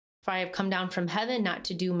 For I have come down from heaven not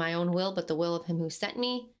to do my own will, but the will of him who sent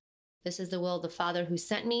me. This is the will of the Father who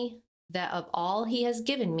sent me, that of all he has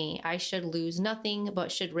given me I should lose nothing,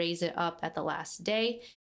 but should raise it up at the last day.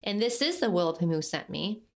 And this is the will of him who sent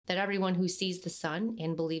me, that everyone who sees the Son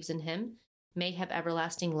and believes in him may have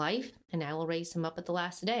everlasting life, and I will raise him up at the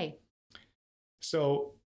last day.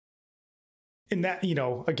 So in that,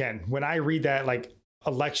 again, when I read that, like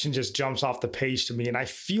election just jumps off the page to me. And I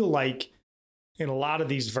feel like in a lot of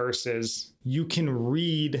these verses, you can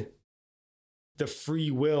read the free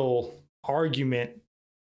will argument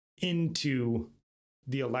into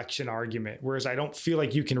the election argument, whereas I don't feel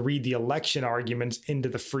like you can read the election arguments into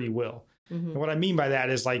the free will. Mm-hmm. And what I mean by that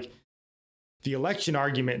is like the election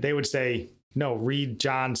argument, they would say, no, read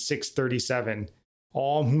John 6:37.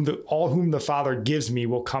 All whom the Father gives me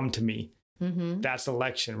will come to me. Mm-hmm. That's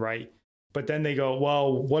election, right? But then they go,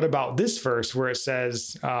 well, what about this verse where it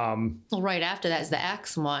says... well, right after that is the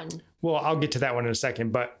Acts one. Well, I'll get to that one in a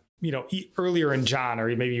second. But, earlier in John, or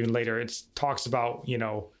maybe even later, it talks about,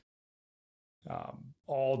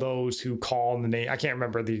 all those who call on the name. I can't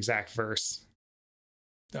remember the exact verse.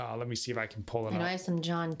 Let me see if I can pull it up. I have some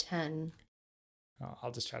John 10.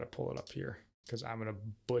 I'll just try to pull it up here because I'm going to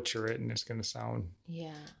butcher it and it's going to sound...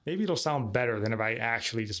 Yeah. Maybe it'll sound better than if I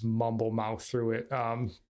actually just mumble mouth through it.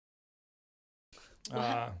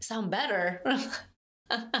 Sound better.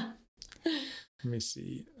 Let me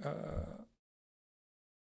see.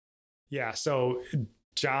 Yeah, so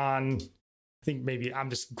John, I think maybe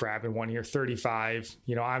I'm just grabbing one here, 35.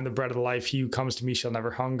 I'm the bread of the life. He who comes to me shall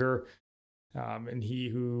never hunger. And he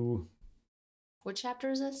who... What chapter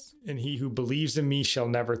is this? And he who believes in me shall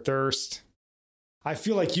never thirst. I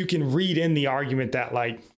feel like you can read in the argument that,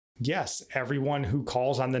 like, yes, everyone who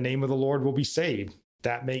calls on the name of the Lord will be saved.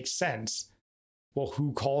 That makes sense. Well,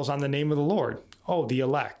 who calls on the name of the Lord? Oh, the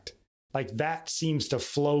elect. Like that seems to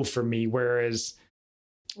flow for me. Whereas,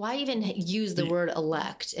 why even use the word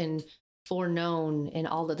elect and foreknown and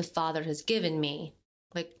all that the Father has given me?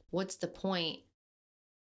 Like, what's the point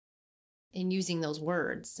in using those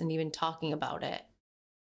words and even talking about it?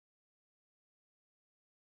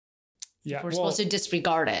 Yeah, we're supposed to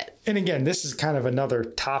disregard it. And again, this is kind of another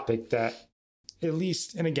topic that, at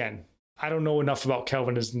least, and again, I don't know enough about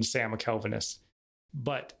Calvinism to say I'm a Calvinist,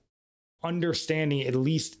 but understanding at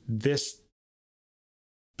least this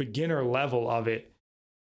beginner level of it,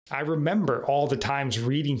 I remember all the times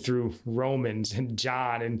reading through Romans and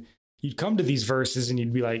John, and you'd come to these verses and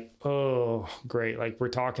you'd be like, oh, great. Like we're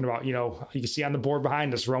talking about, you can see on the board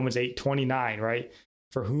behind us, Romans 8:29, right?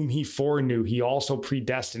 For whom he foreknew, he also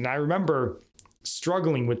predestined. And I remember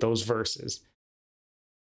struggling with those verses.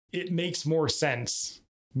 It makes more sense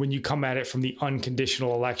when you come at it from the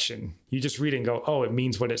unconditional election. You just read it and go, oh, it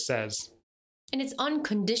means what it says. And it's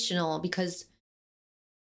unconditional because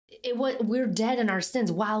we're dead in our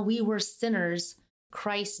sins. While we were sinners,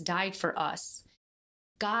 Christ died for us.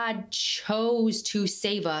 God chose to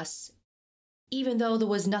save us, even though there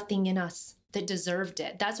was nothing in us that deserved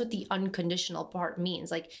it. That's what the unconditional part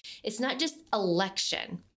means. Like, it's not just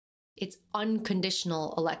election, it's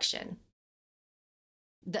unconditional election.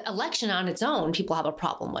 The election on its own, people have a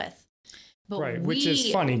problem with. But right, which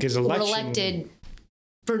is funny because election... we're elected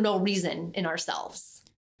for no reason in ourselves.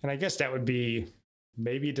 And I guess that would be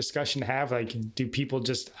maybe a discussion to have. Like, do people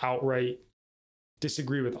just outright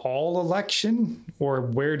disagree with all election? Or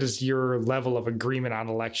where does your level of agreement on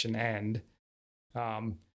election end?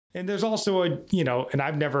 And there's also and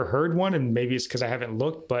I've never heard one, and maybe it's because I haven't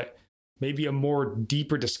looked, but maybe a more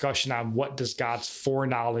deeper discussion on what does God's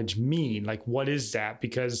foreknowledge mean? Like, what is that?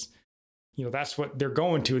 Because, that's what they're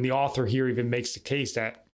going to. And the author here even makes the case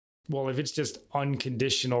that, well, if it's just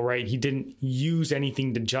unconditional, right? He didn't use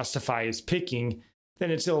anything to justify his picking, then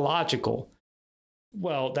it's illogical.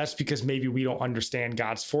 Well, that's because maybe we don't understand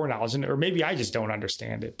God's foreknowledge, or maybe I just don't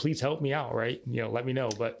understand it. Please help me out, right? Let me know.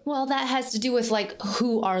 But well, that has to do with like,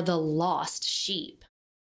 who are the lost sheep?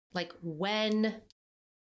 Like when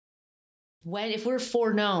if we're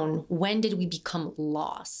foreknown, when did we become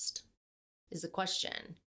lost? Is the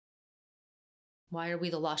question. Why are we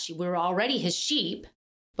the lost sheep? We're already his sheep,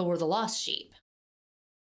 but we're the lost sheep.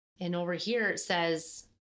 And over here it says,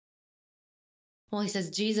 he says,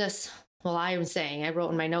 Jesus, I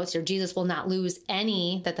wrote in my notes here, Jesus will not lose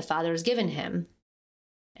any that the Father has given him.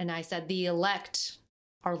 And I said, the elect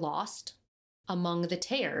are lost among the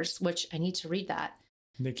tares, which I need to read that.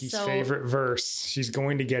 Nikki's favorite verse. She's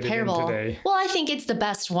going to get parable. It in today. Well, I think it's the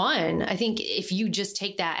best one. I think if you just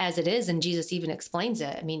take that as it is, and Jesus even explains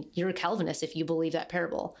it, I mean, you're a Calvinist if you believe that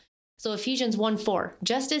parable. So Ephesians 1:4,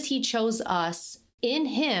 just as he chose us in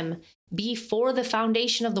him before the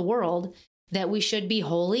foundation of the world, that we should be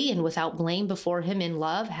holy and without blame before him in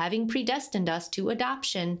love, having predestined us to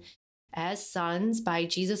adoption as sons by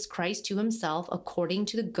Jesus Christ to himself, according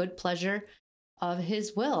to the good pleasure of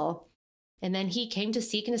his will. And then he came to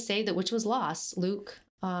seek and to save that which was lost. Luke,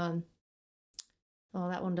 that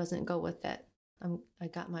one doesn't go with it. I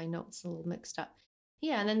got my notes a little mixed up.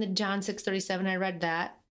 Yeah, and then the John 6:37, I read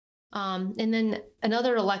that. And then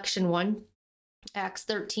another election one, Acts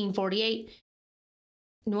 13:48.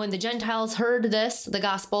 When the Gentiles heard this, the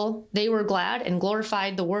gospel, they were glad and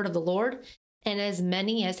glorified the word of the Lord. And as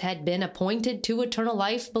many as had been appointed to eternal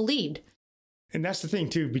life believed. And that's the thing,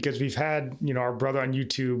 too, because we've had, our brother on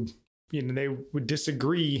YouTube, they would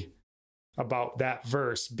disagree about that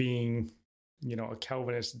verse being, a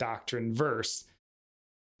Calvinist doctrine verse.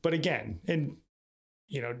 But again, and,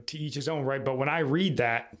 to each his own, right? But when I read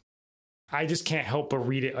that, I just can't help but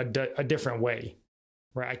read it a different way,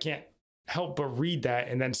 right? I can't help but read that,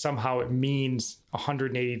 and then somehow it means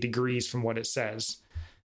 180 degrees from what it says.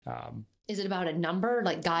 Is it about a number?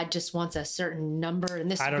 Like God just wants a certain number in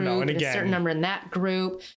this group, and again, a certain number in that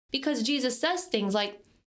group? Because Jesus says things like,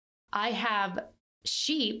 I have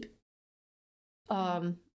sheep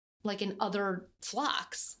like in other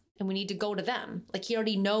flocks, and we need to go to them. Like he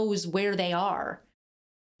already knows where they are.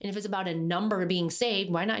 And if it's about a number being saved,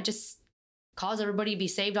 why not just cause everybody to be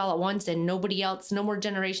saved all at once and nobody else, no more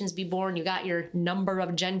generations be born? You got your number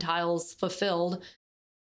of Gentiles fulfilled.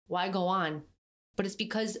 Why go on? But it's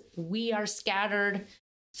because we are scattered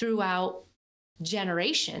throughout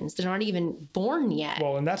generations that aren't even born yet.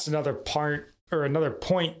 Well, and that's another part or another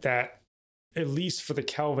point that, at least for the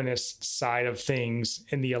Calvinist side of things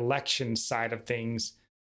and the election side of things,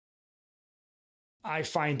 I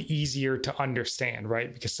find easier to understand,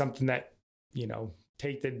 right? Because something that,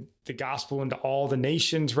 take the gospel into all the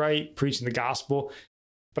nations, right? Preaching the gospel.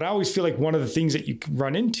 But I always feel like one of the things that you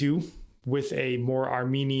run into with a more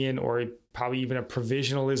Arminian or probably even a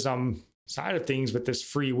provisionalism side of things with this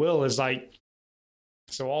free will is like,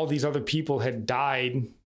 so all these other people had died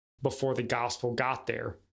before the gospel got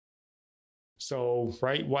there. So,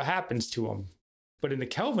 right, what happens to them? But in the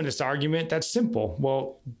Calvinist argument, that's simple.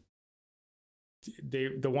 Well,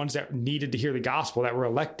 the ones that needed to hear the gospel that were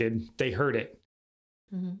elected, they heard it.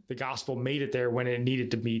 Mm-hmm. The gospel made it there when it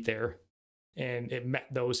needed to meet there. And it met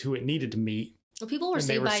those who it needed to meet. Well, people were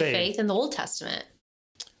saved by faith in the Old Testament.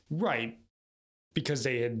 Right. Because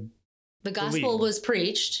they had the gospel was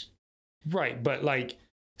preached. Right. But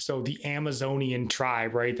so the Amazonian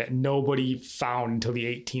tribe, right, that nobody found until the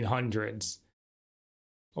 1800s.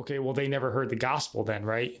 Okay, well, they never heard the gospel then,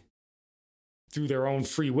 right? Through their own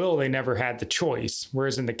free will, they never had the choice.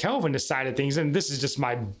 Whereas in the Calvinist side of things, and this is just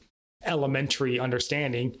my elementary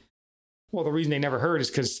understanding, well, the reason they never heard is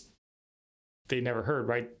because they never heard,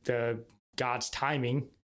 right? God's timing,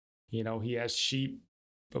 he has sheep,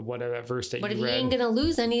 but whatever that verse that you read. But if he ain't going to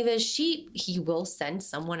lose any of his sheep, he will send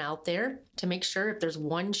someone out there to make sure if there's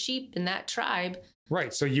one sheep in that tribe.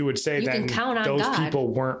 Right. So you would say that those people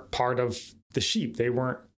weren't part of the sheep. They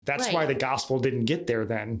weren't. That's right. Why the gospel didn't get there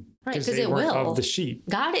then. Right, because they weren't of the sheep.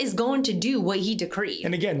 God is going to do what he decreed.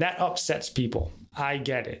 And again, that upsets people. I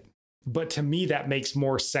get it. But to me, that makes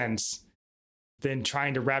more sense than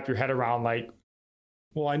trying to wrap your head around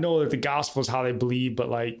well, I know that the gospel is how they believe, but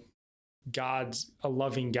God's a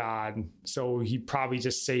loving God, so he probably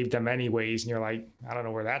just saved them anyways. And you're like, I don't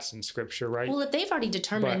know where that's in scripture, right? Well, if they've already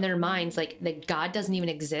determined in their minds, like, that God doesn't even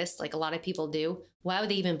exist, like a lot of people do, why would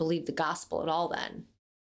they even believe the gospel at all then?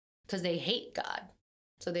 Because they hate God.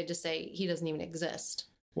 So they just say he doesn't even exist.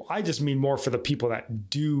 Well, I just mean more for the people that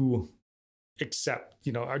do accept,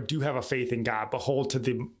 or do have a faith in God, but hold to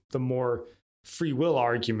the more free will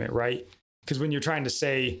argument, right? Because when you're trying to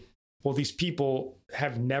say, well, these people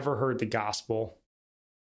have never heard the gospel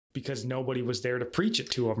because nobody was there to preach it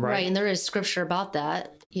to them, right? Right, and there is scripture about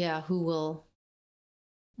that. Yeah, who will?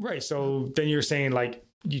 Right, so then you're saying, like,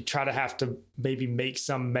 you try to have to maybe make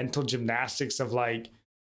some mental gymnastics of like,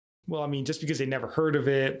 well, I mean, just because they never heard of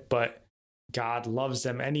it, but God loves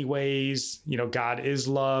them anyways. God is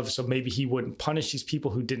love, so maybe he wouldn't punish these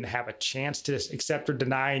people who didn't have a chance to accept or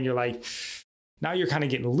deny. And you're like, now you're kind of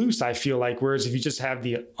getting loose, I feel like. Whereas if you just have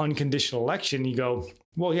the unconditional election, you go,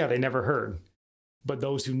 well, yeah, they never heard. But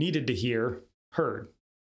those who needed to hear, heard.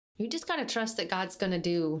 You just got to trust that God's going to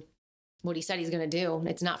do what he said he's going to do.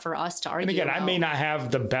 It's not for us to argue. And again, about. I may not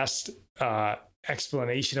have the best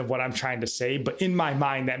explanation of what I'm trying to say, but in my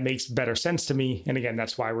mind, that makes better sense to me. And again,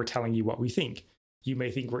 that's why we're telling you what we think. You may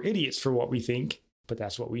think we're idiots for what we think, but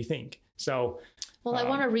that's what we think. So, well, I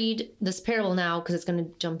want to read this parable now because it's going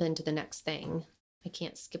to jump into the next thing. I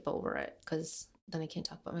can't skip over it because then I can't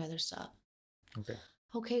talk about my other stuff.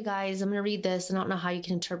 Okay, guys, I'm going to read this. I don't know how you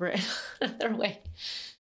can interpret it another way.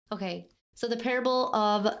 Okay, so the parable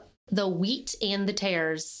of the wheat and the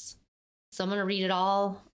tares. So I'm going to read it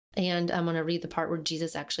all, and I'm going to read the part where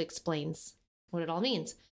Jesus actually explains what it all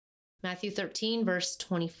means. Matthew 13, verse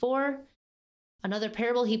 24. Another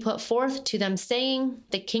parable he put forth to them, saying,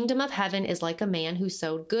 the kingdom of heaven is like a man who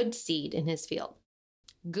sowed good seed in his field.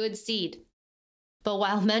 Good seed. But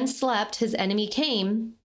while men slept, his enemy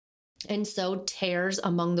came and sowed tares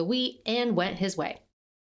among the wheat and went his way.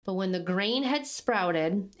 But when the grain had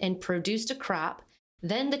sprouted and produced a crop,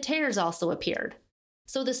 then the tares also appeared.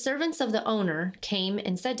 So the servants of the owner came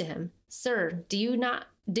and said to him, Sir, did you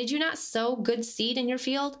not sow good seed in your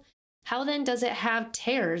field? How then does it have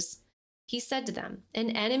tares? He said to them, An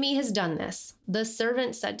enemy has done this. The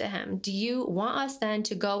servant said to him, Do you want us then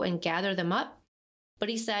to go and gather them up? But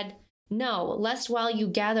he said, No, lest while you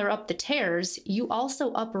gather up the tares, you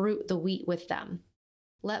also uproot the wheat with them.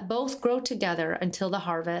 Let both grow together until the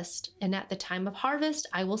harvest, and at the time of harvest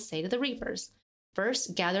I will say to the reapers,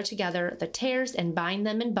 First gather together the tares and bind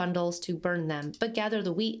them in bundles to burn them, but gather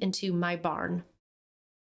the wheat into my barn.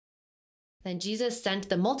 Then Jesus sent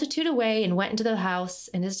the multitude away and went into the house,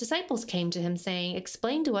 and his disciples came to him, saying,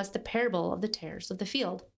 Explain to us the parable of the tares of the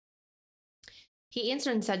field. He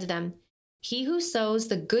answered and said to them, He who sows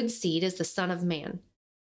the good seed is the Son of Man.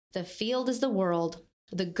 The field is the world.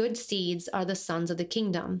 The good seeds are the sons of the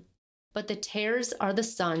kingdom, but the tares are the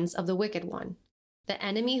sons of the wicked one. The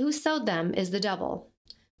enemy who sowed them is the devil.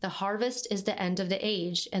 The harvest is the end of the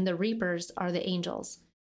age, and the reapers are the angels.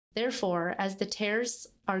 Therefore, as the tares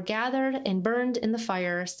are gathered and burned in the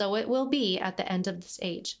fire, so it will be at the end of this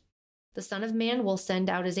age. The Son of Man will send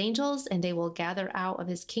out his angels, and they will gather out of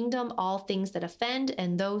his kingdom all things that offend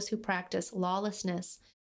and those who practice lawlessness,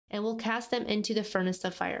 and will cast them into the furnace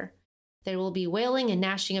of fire. There will be wailing and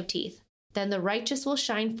gnashing of teeth. Then the righteous will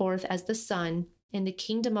shine forth as the sun in the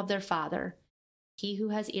kingdom of their Father. He who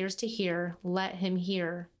has ears to hear, let him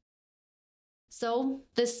hear. So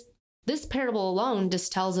this parable alone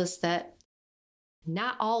just tells us that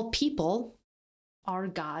not all people are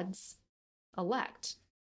God's elect.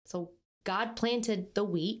 So God planted the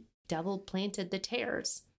wheat, devil planted the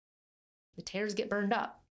tares. The tares get burned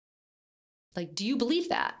up. Like, do you believe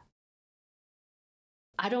that?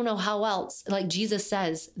 I don't know how else. Like Jesus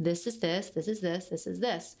says, this is this, this is this, this is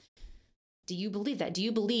this. Do you believe that? Do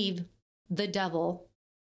you believe the devil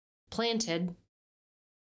planted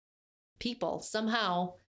people?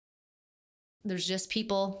 Somehow there's just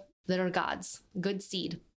people that are God's good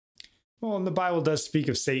seed. Well, and the Bible does speak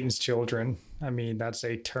of Satan's children. I mean, that's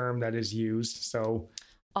a term that is used. So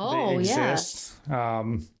they exist.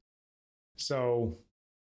 Yes. So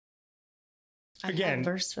I have a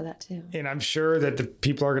verse for that too. And I'm sure that the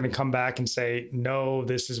people are going to come back and say, no,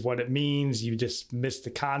 this is what it means. You just missed the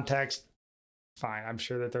context. Fine. I'm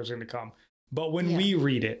sure that there's going to come. But when we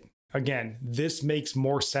read it, again, this makes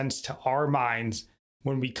more sense to our minds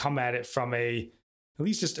when we come at it from at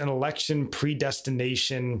least just an election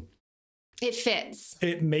predestination. It fits.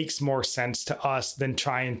 It makes more sense to us than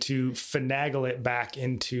trying to finagle it back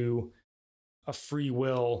into a free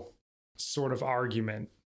will sort of argument.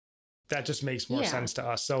 That just makes more sense to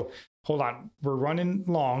us. So hold on, we're running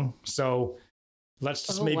long. So let's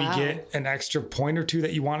just maybe get an extra point or two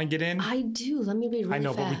that you want to get in. I do. Let me read really I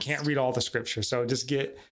know, fast. but we can't read all the scripture. So just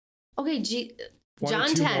get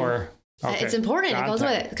John 10. More. Okay. It's important. John it goes 10.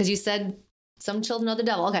 With it because you said some children of the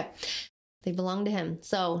devil. Okay. They belong to him.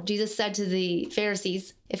 So Jesus said to the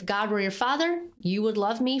Pharisees, if God were your father, you would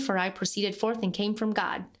love me, for I proceeded forth and came from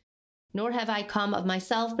God. Nor have I come of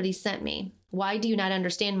myself, but he sent me. Why do you not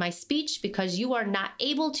understand my speech? Because you are not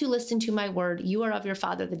able to listen to my word. You are of your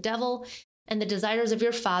father, the devil, and the desires of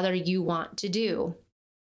your father you want to do.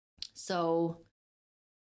 So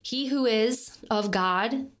he who is of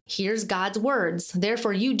God hears God's words.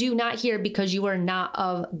 Therefore, you do not hear because you are not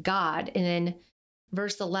of God. And then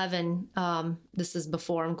verse 11, this is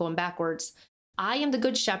before, I'm going backwards. I am the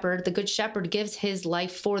good shepherd. The good shepherd gives his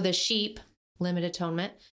life for the sheep. Limit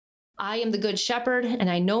atonement. I am the good shepherd, and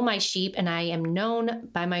I know my sheep, and I am known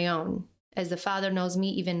by my own. As the Father knows me,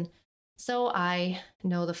 even so I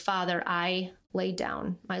know the Father. I lay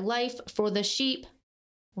down my life for the sheep.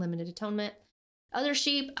 Limited atonement. Other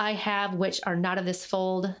sheep I have which are not of this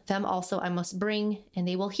fold. Them also I must bring, and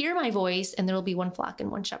they will hear my voice, and there will be one flock and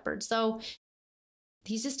one shepherd. So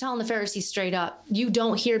he's just telling the Pharisees straight up, you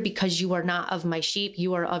don't hear because you are not of my sheep.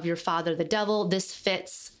 You are of your father, the devil. This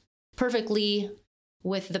fits perfectly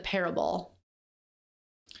with the parable.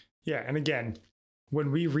 Yeah. And again, when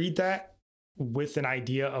we read that with an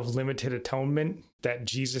idea of limited atonement, that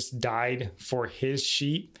Jesus died for his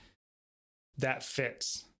sheep, that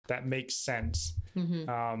fits. That makes sense. Mm-hmm.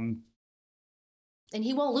 And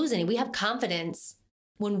he won't lose any. We have confidence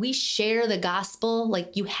when we share the gospel.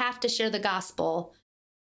 Like, you have to share the gospel.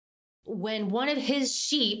 When one of his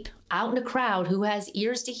sheep out in a crowd who has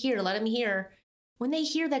ears to hear, let him hear. When they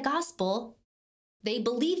hear the gospel, they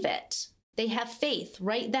believe it. They have faith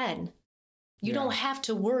right then. You don't have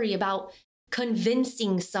to worry about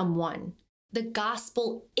convincing someone. The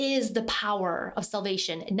gospel is the power of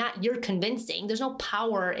salvation, not your convincing. There's no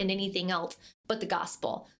power in anything else but the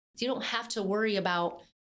gospel. So you don't have to worry about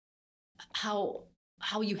how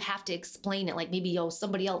you have to explain it. Like maybe,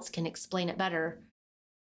 somebody else can explain it better.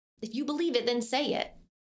 If you believe it, then say it.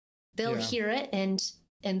 They'll hear it and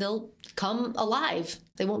they'll come alive.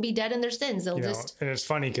 They won't be dead in their sins. They'll and it's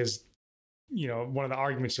funny because, one of the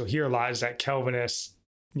arguments you'll hear a lot is that Calvinists,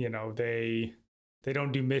 they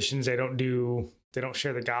don't do missions. They don't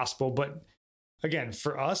share the gospel. But again,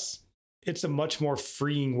 for us, it's a much more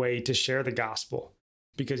freeing way to share the gospel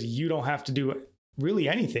because you don't have to do really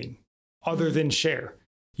anything other than share.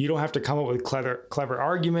 You don't have to come up with clever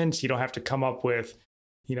arguments. You don't have to come up with,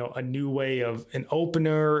 a new way of an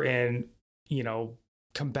opener and,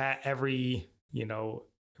 combat every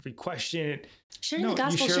question. Sharing the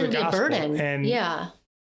gospel shouldn't be a burden. And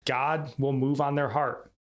God will move on their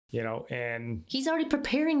heart, and he's already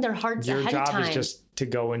preparing their hearts ahead of time. Your job is just to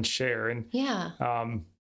go and share. And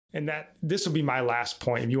and that this will be my last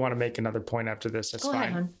point. If you want to make another point after this, that's fine. Go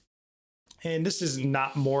ahead, hon. And this is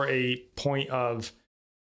not more a point of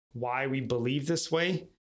why we believe this way,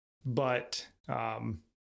 but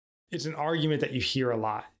it's an argument that you hear a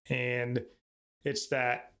lot. And it's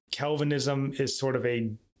that Calvinism is sort of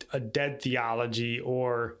a dead theology,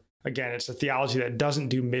 or again, it's a theology that doesn't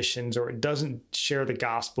do missions or it doesn't share the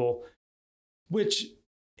gospel, which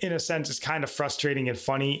in a sense is kind of frustrating and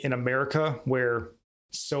funny in America, where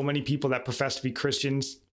so many people that profess to be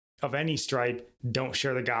Christians of any stripe don't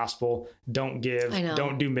share the gospel, don't give,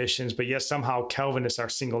 don't do missions, but yet somehow Calvinists are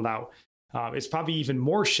singled out. It's probably even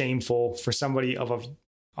more shameful for somebody of a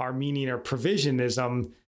Arminian or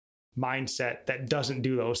provisionism mindset that doesn't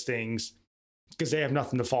do those things because they have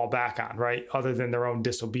nothing to fall back on, right? Other than their own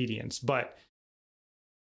disobedience. But,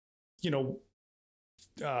 the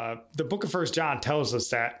book of 1 John tells us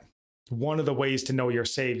that one of the ways to know you're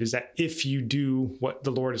saved is that if you do what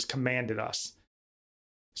the Lord has commanded us.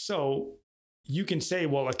 So you can say,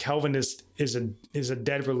 well, a Calvinist is a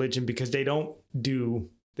dead religion because they don't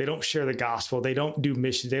share the gospel. They don't do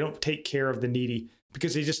missions. They don't take care of the needy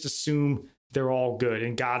because they just assume they're all good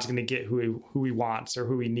and God's going to get who he wants or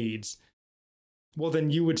who he needs. Well, then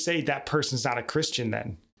you would say that person's not a Christian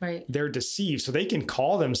then. Right. They're deceived. So they can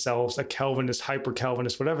call themselves a Calvinist,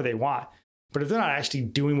 hyper-Calvinist, whatever they want. But if they're not actually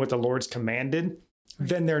doing what the Lord's commanded,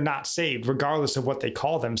 then they're not saved, regardless of what they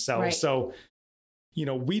call themselves. Right. So,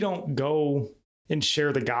 we don't go and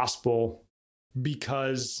share the gospel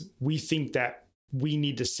because we think that we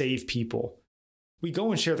need to save people. We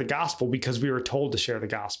go and share the gospel because we were told to share the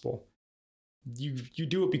gospel. You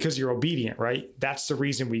do it because you're obedient, right? That's the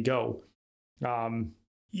reason we go.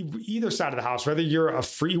 Either side of the house, whether you're a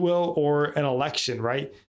free will or an election,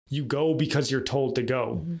 right? You go because you're told to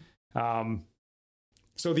go. Mm-hmm.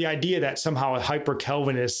 So the idea that somehow a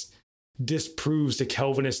hyper-Calvinist disproves the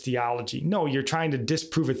Calvinist theology. No, you're trying to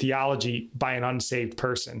disprove a theology by an unsaved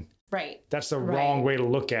person. Right. That's the wrong way to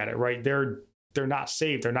look at it, right? They're not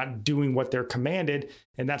saved. They're not doing what they're commanded.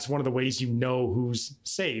 And that's one of the ways you know who's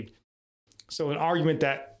saved. So an argument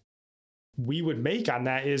that we would make on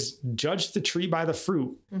that is judge the tree by the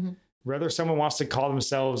fruit. Mm-hmm. Whether someone wants to call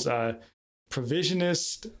themselves a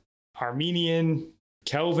provisionist, Arminian,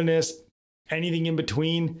 Calvinist, anything in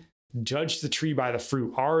between, judge the tree by the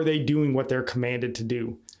fruit. Are they doing what they're commanded to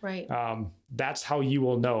do? Right. That's how you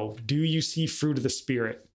will know. Do you see fruit of the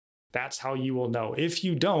Spirit? That's how you will know. If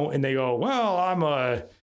you don't, and they go, well, I'm a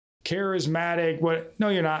charismatic, what? No,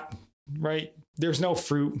 you're not, right? There's no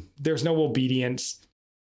fruit. There's no obedience.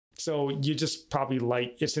 So you just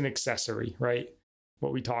probably it's an accessory, right?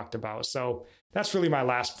 What we talked about. So that's really my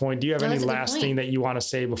last point. Do you have any last thing that you want to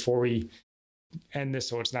say before we end this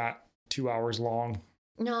so it's not 2 hours long?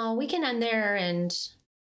 No, we can end there. And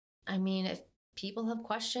I mean, if people have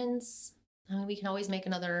questions, we can always make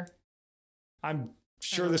another. I'm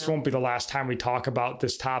sure this won't be the last time we talk about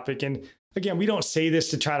this topic. And again, we don't say this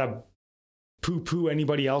to try to poo-poo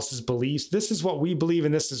anybody else's beliefs. This is what we believe,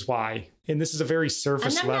 and this is why. And this is a very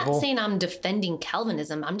surface level. I'm not saying I'm defending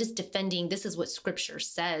Calvinism. I'm just defending this is what Scripture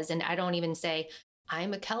says. And I don't even say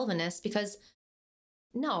I'm a Calvinist because,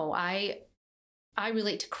 no, I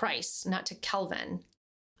relate to Christ, not to Calvin.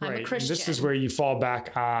 I'm a Christian. And this is where you fall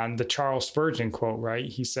back on the Charles Spurgeon quote, right?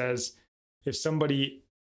 He says, if somebody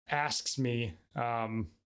asks me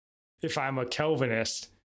if I'm a Calvinist,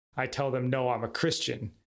 I tell them, no, I'm a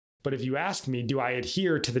Christian. But if you ask me, do I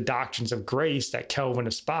adhere to the doctrines of grace that Calvin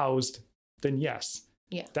espoused? Then yes.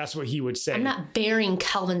 Yeah. That's what he would say. I'm not bearing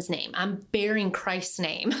Calvin's name. I'm bearing Christ's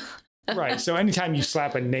name. Right. So anytime you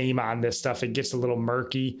slap a name on this stuff, it gets a little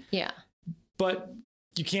murky. Yeah. But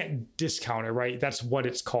you can't discount it, right? That's what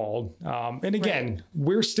it's called. And again,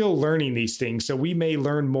 we're still learning these things. So we may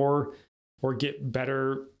learn more or get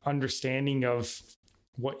better understanding of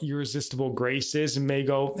what irresistible grace is and may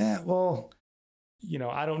go, well,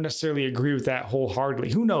 I don't necessarily agree with that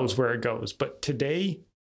wholeheartedly. Who knows where it goes? But today,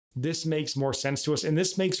 this makes more sense to us. And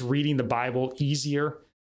this makes reading the Bible easier.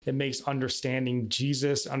 It makes understanding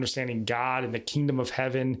Jesus, understanding God and the kingdom of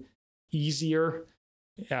heaven easier.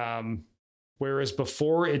 Whereas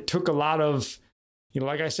before, it took a lot of,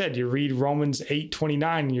 like I said, you read Romans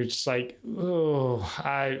 8:29, and you're just like,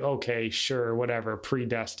 okay, sure, whatever,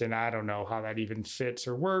 predestined. I don't know how that even fits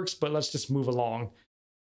or works, but let's just move along.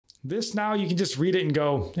 This now you can just read it and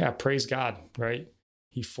go, yeah, praise God, right?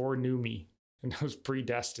 He foreknew me and I was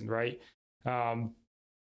predestined, right?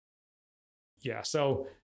 So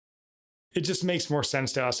it just makes more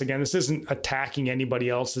sense to us. Again, this isn't attacking anybody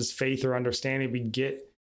else's faith or understanding. We get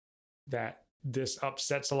that this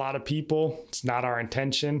upsets a lot of people. It's not our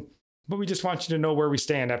intention, but we just want you to know where we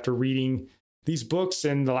stand after reading these books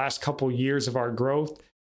in the last couple years of our growth.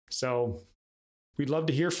 So we'd love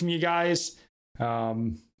to hear from you guys.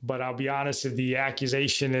 But I'll be honest, if the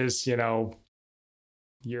accusation is,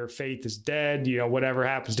 your faith is dead, whatever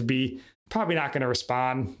happens to be, probably not going to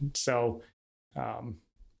respond. So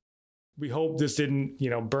we hope this didn't,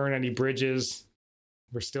 burn any bridges.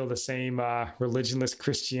 We're still the same religionless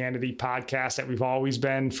Christianity podcast that we've always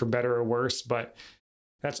been, for better or worse. But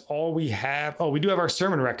that's all we have. Oh, we do have our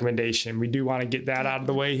sermon recommendation. We do want to get that out of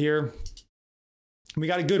the way here. We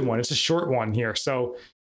got a good one. It's a short one here. So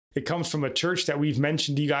it comes from a church that we've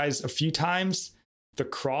mentioned to you guys a few times, the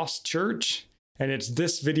Cross Church. And it's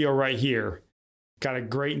this video right here. Got a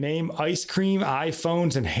great name: ice cream,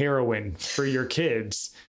 iPhones, and heroin for your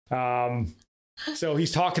kids. So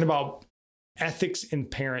he's talking about ethics in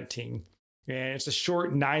parenting. And it's a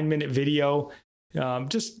short 9-minute video.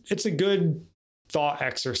 It's a good thought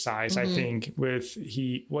exercise, I think, with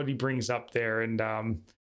what he brings up there. And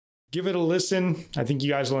give it a listen. I think you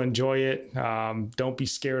guys will enjoy it. Don't be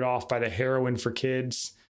scared off by the heroin for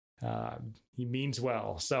kids. He means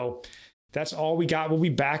well. So that's all we got. We'll be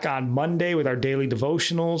back on Monday with our daily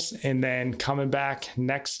devotionals, and then coming back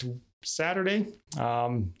next Saturday,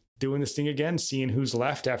 doing this thing again, seeing who's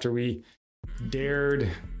left after we dared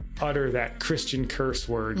utter that Christian curse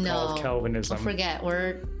word called Calvinism. Don't forget,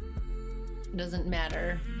 it doesn't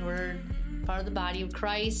matter. We're part of the body of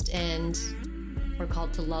Christ, and we're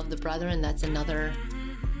called to love the brethren. That's another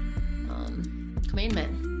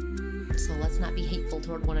commandment. So let's not be hateful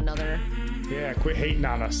toward one another. Yeah, quit hating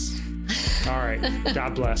on us. All right.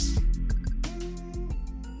 God bless.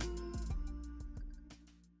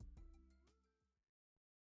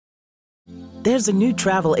 There's a new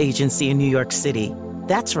travel agency in New York City.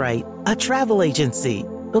 That's right, a travel agency.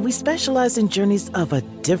 But we specialize in journeys of a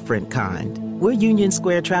different kind. We're Union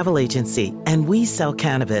Square Travel Agency, and we sell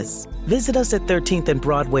cannabis. Visit us at 13th and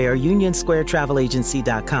Broadway or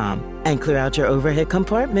unionsquaretravelagency.com and clear out your overhead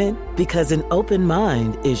compartment, because an open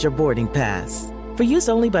mind is your boarding pass. For use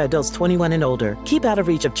only by adults 21 and older, keep out of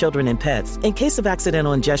reach of children and pets. In case of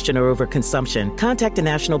accidental ingestion or overconsumption, contact the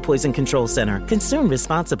National Poison Control Center. Consume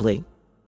responsibly.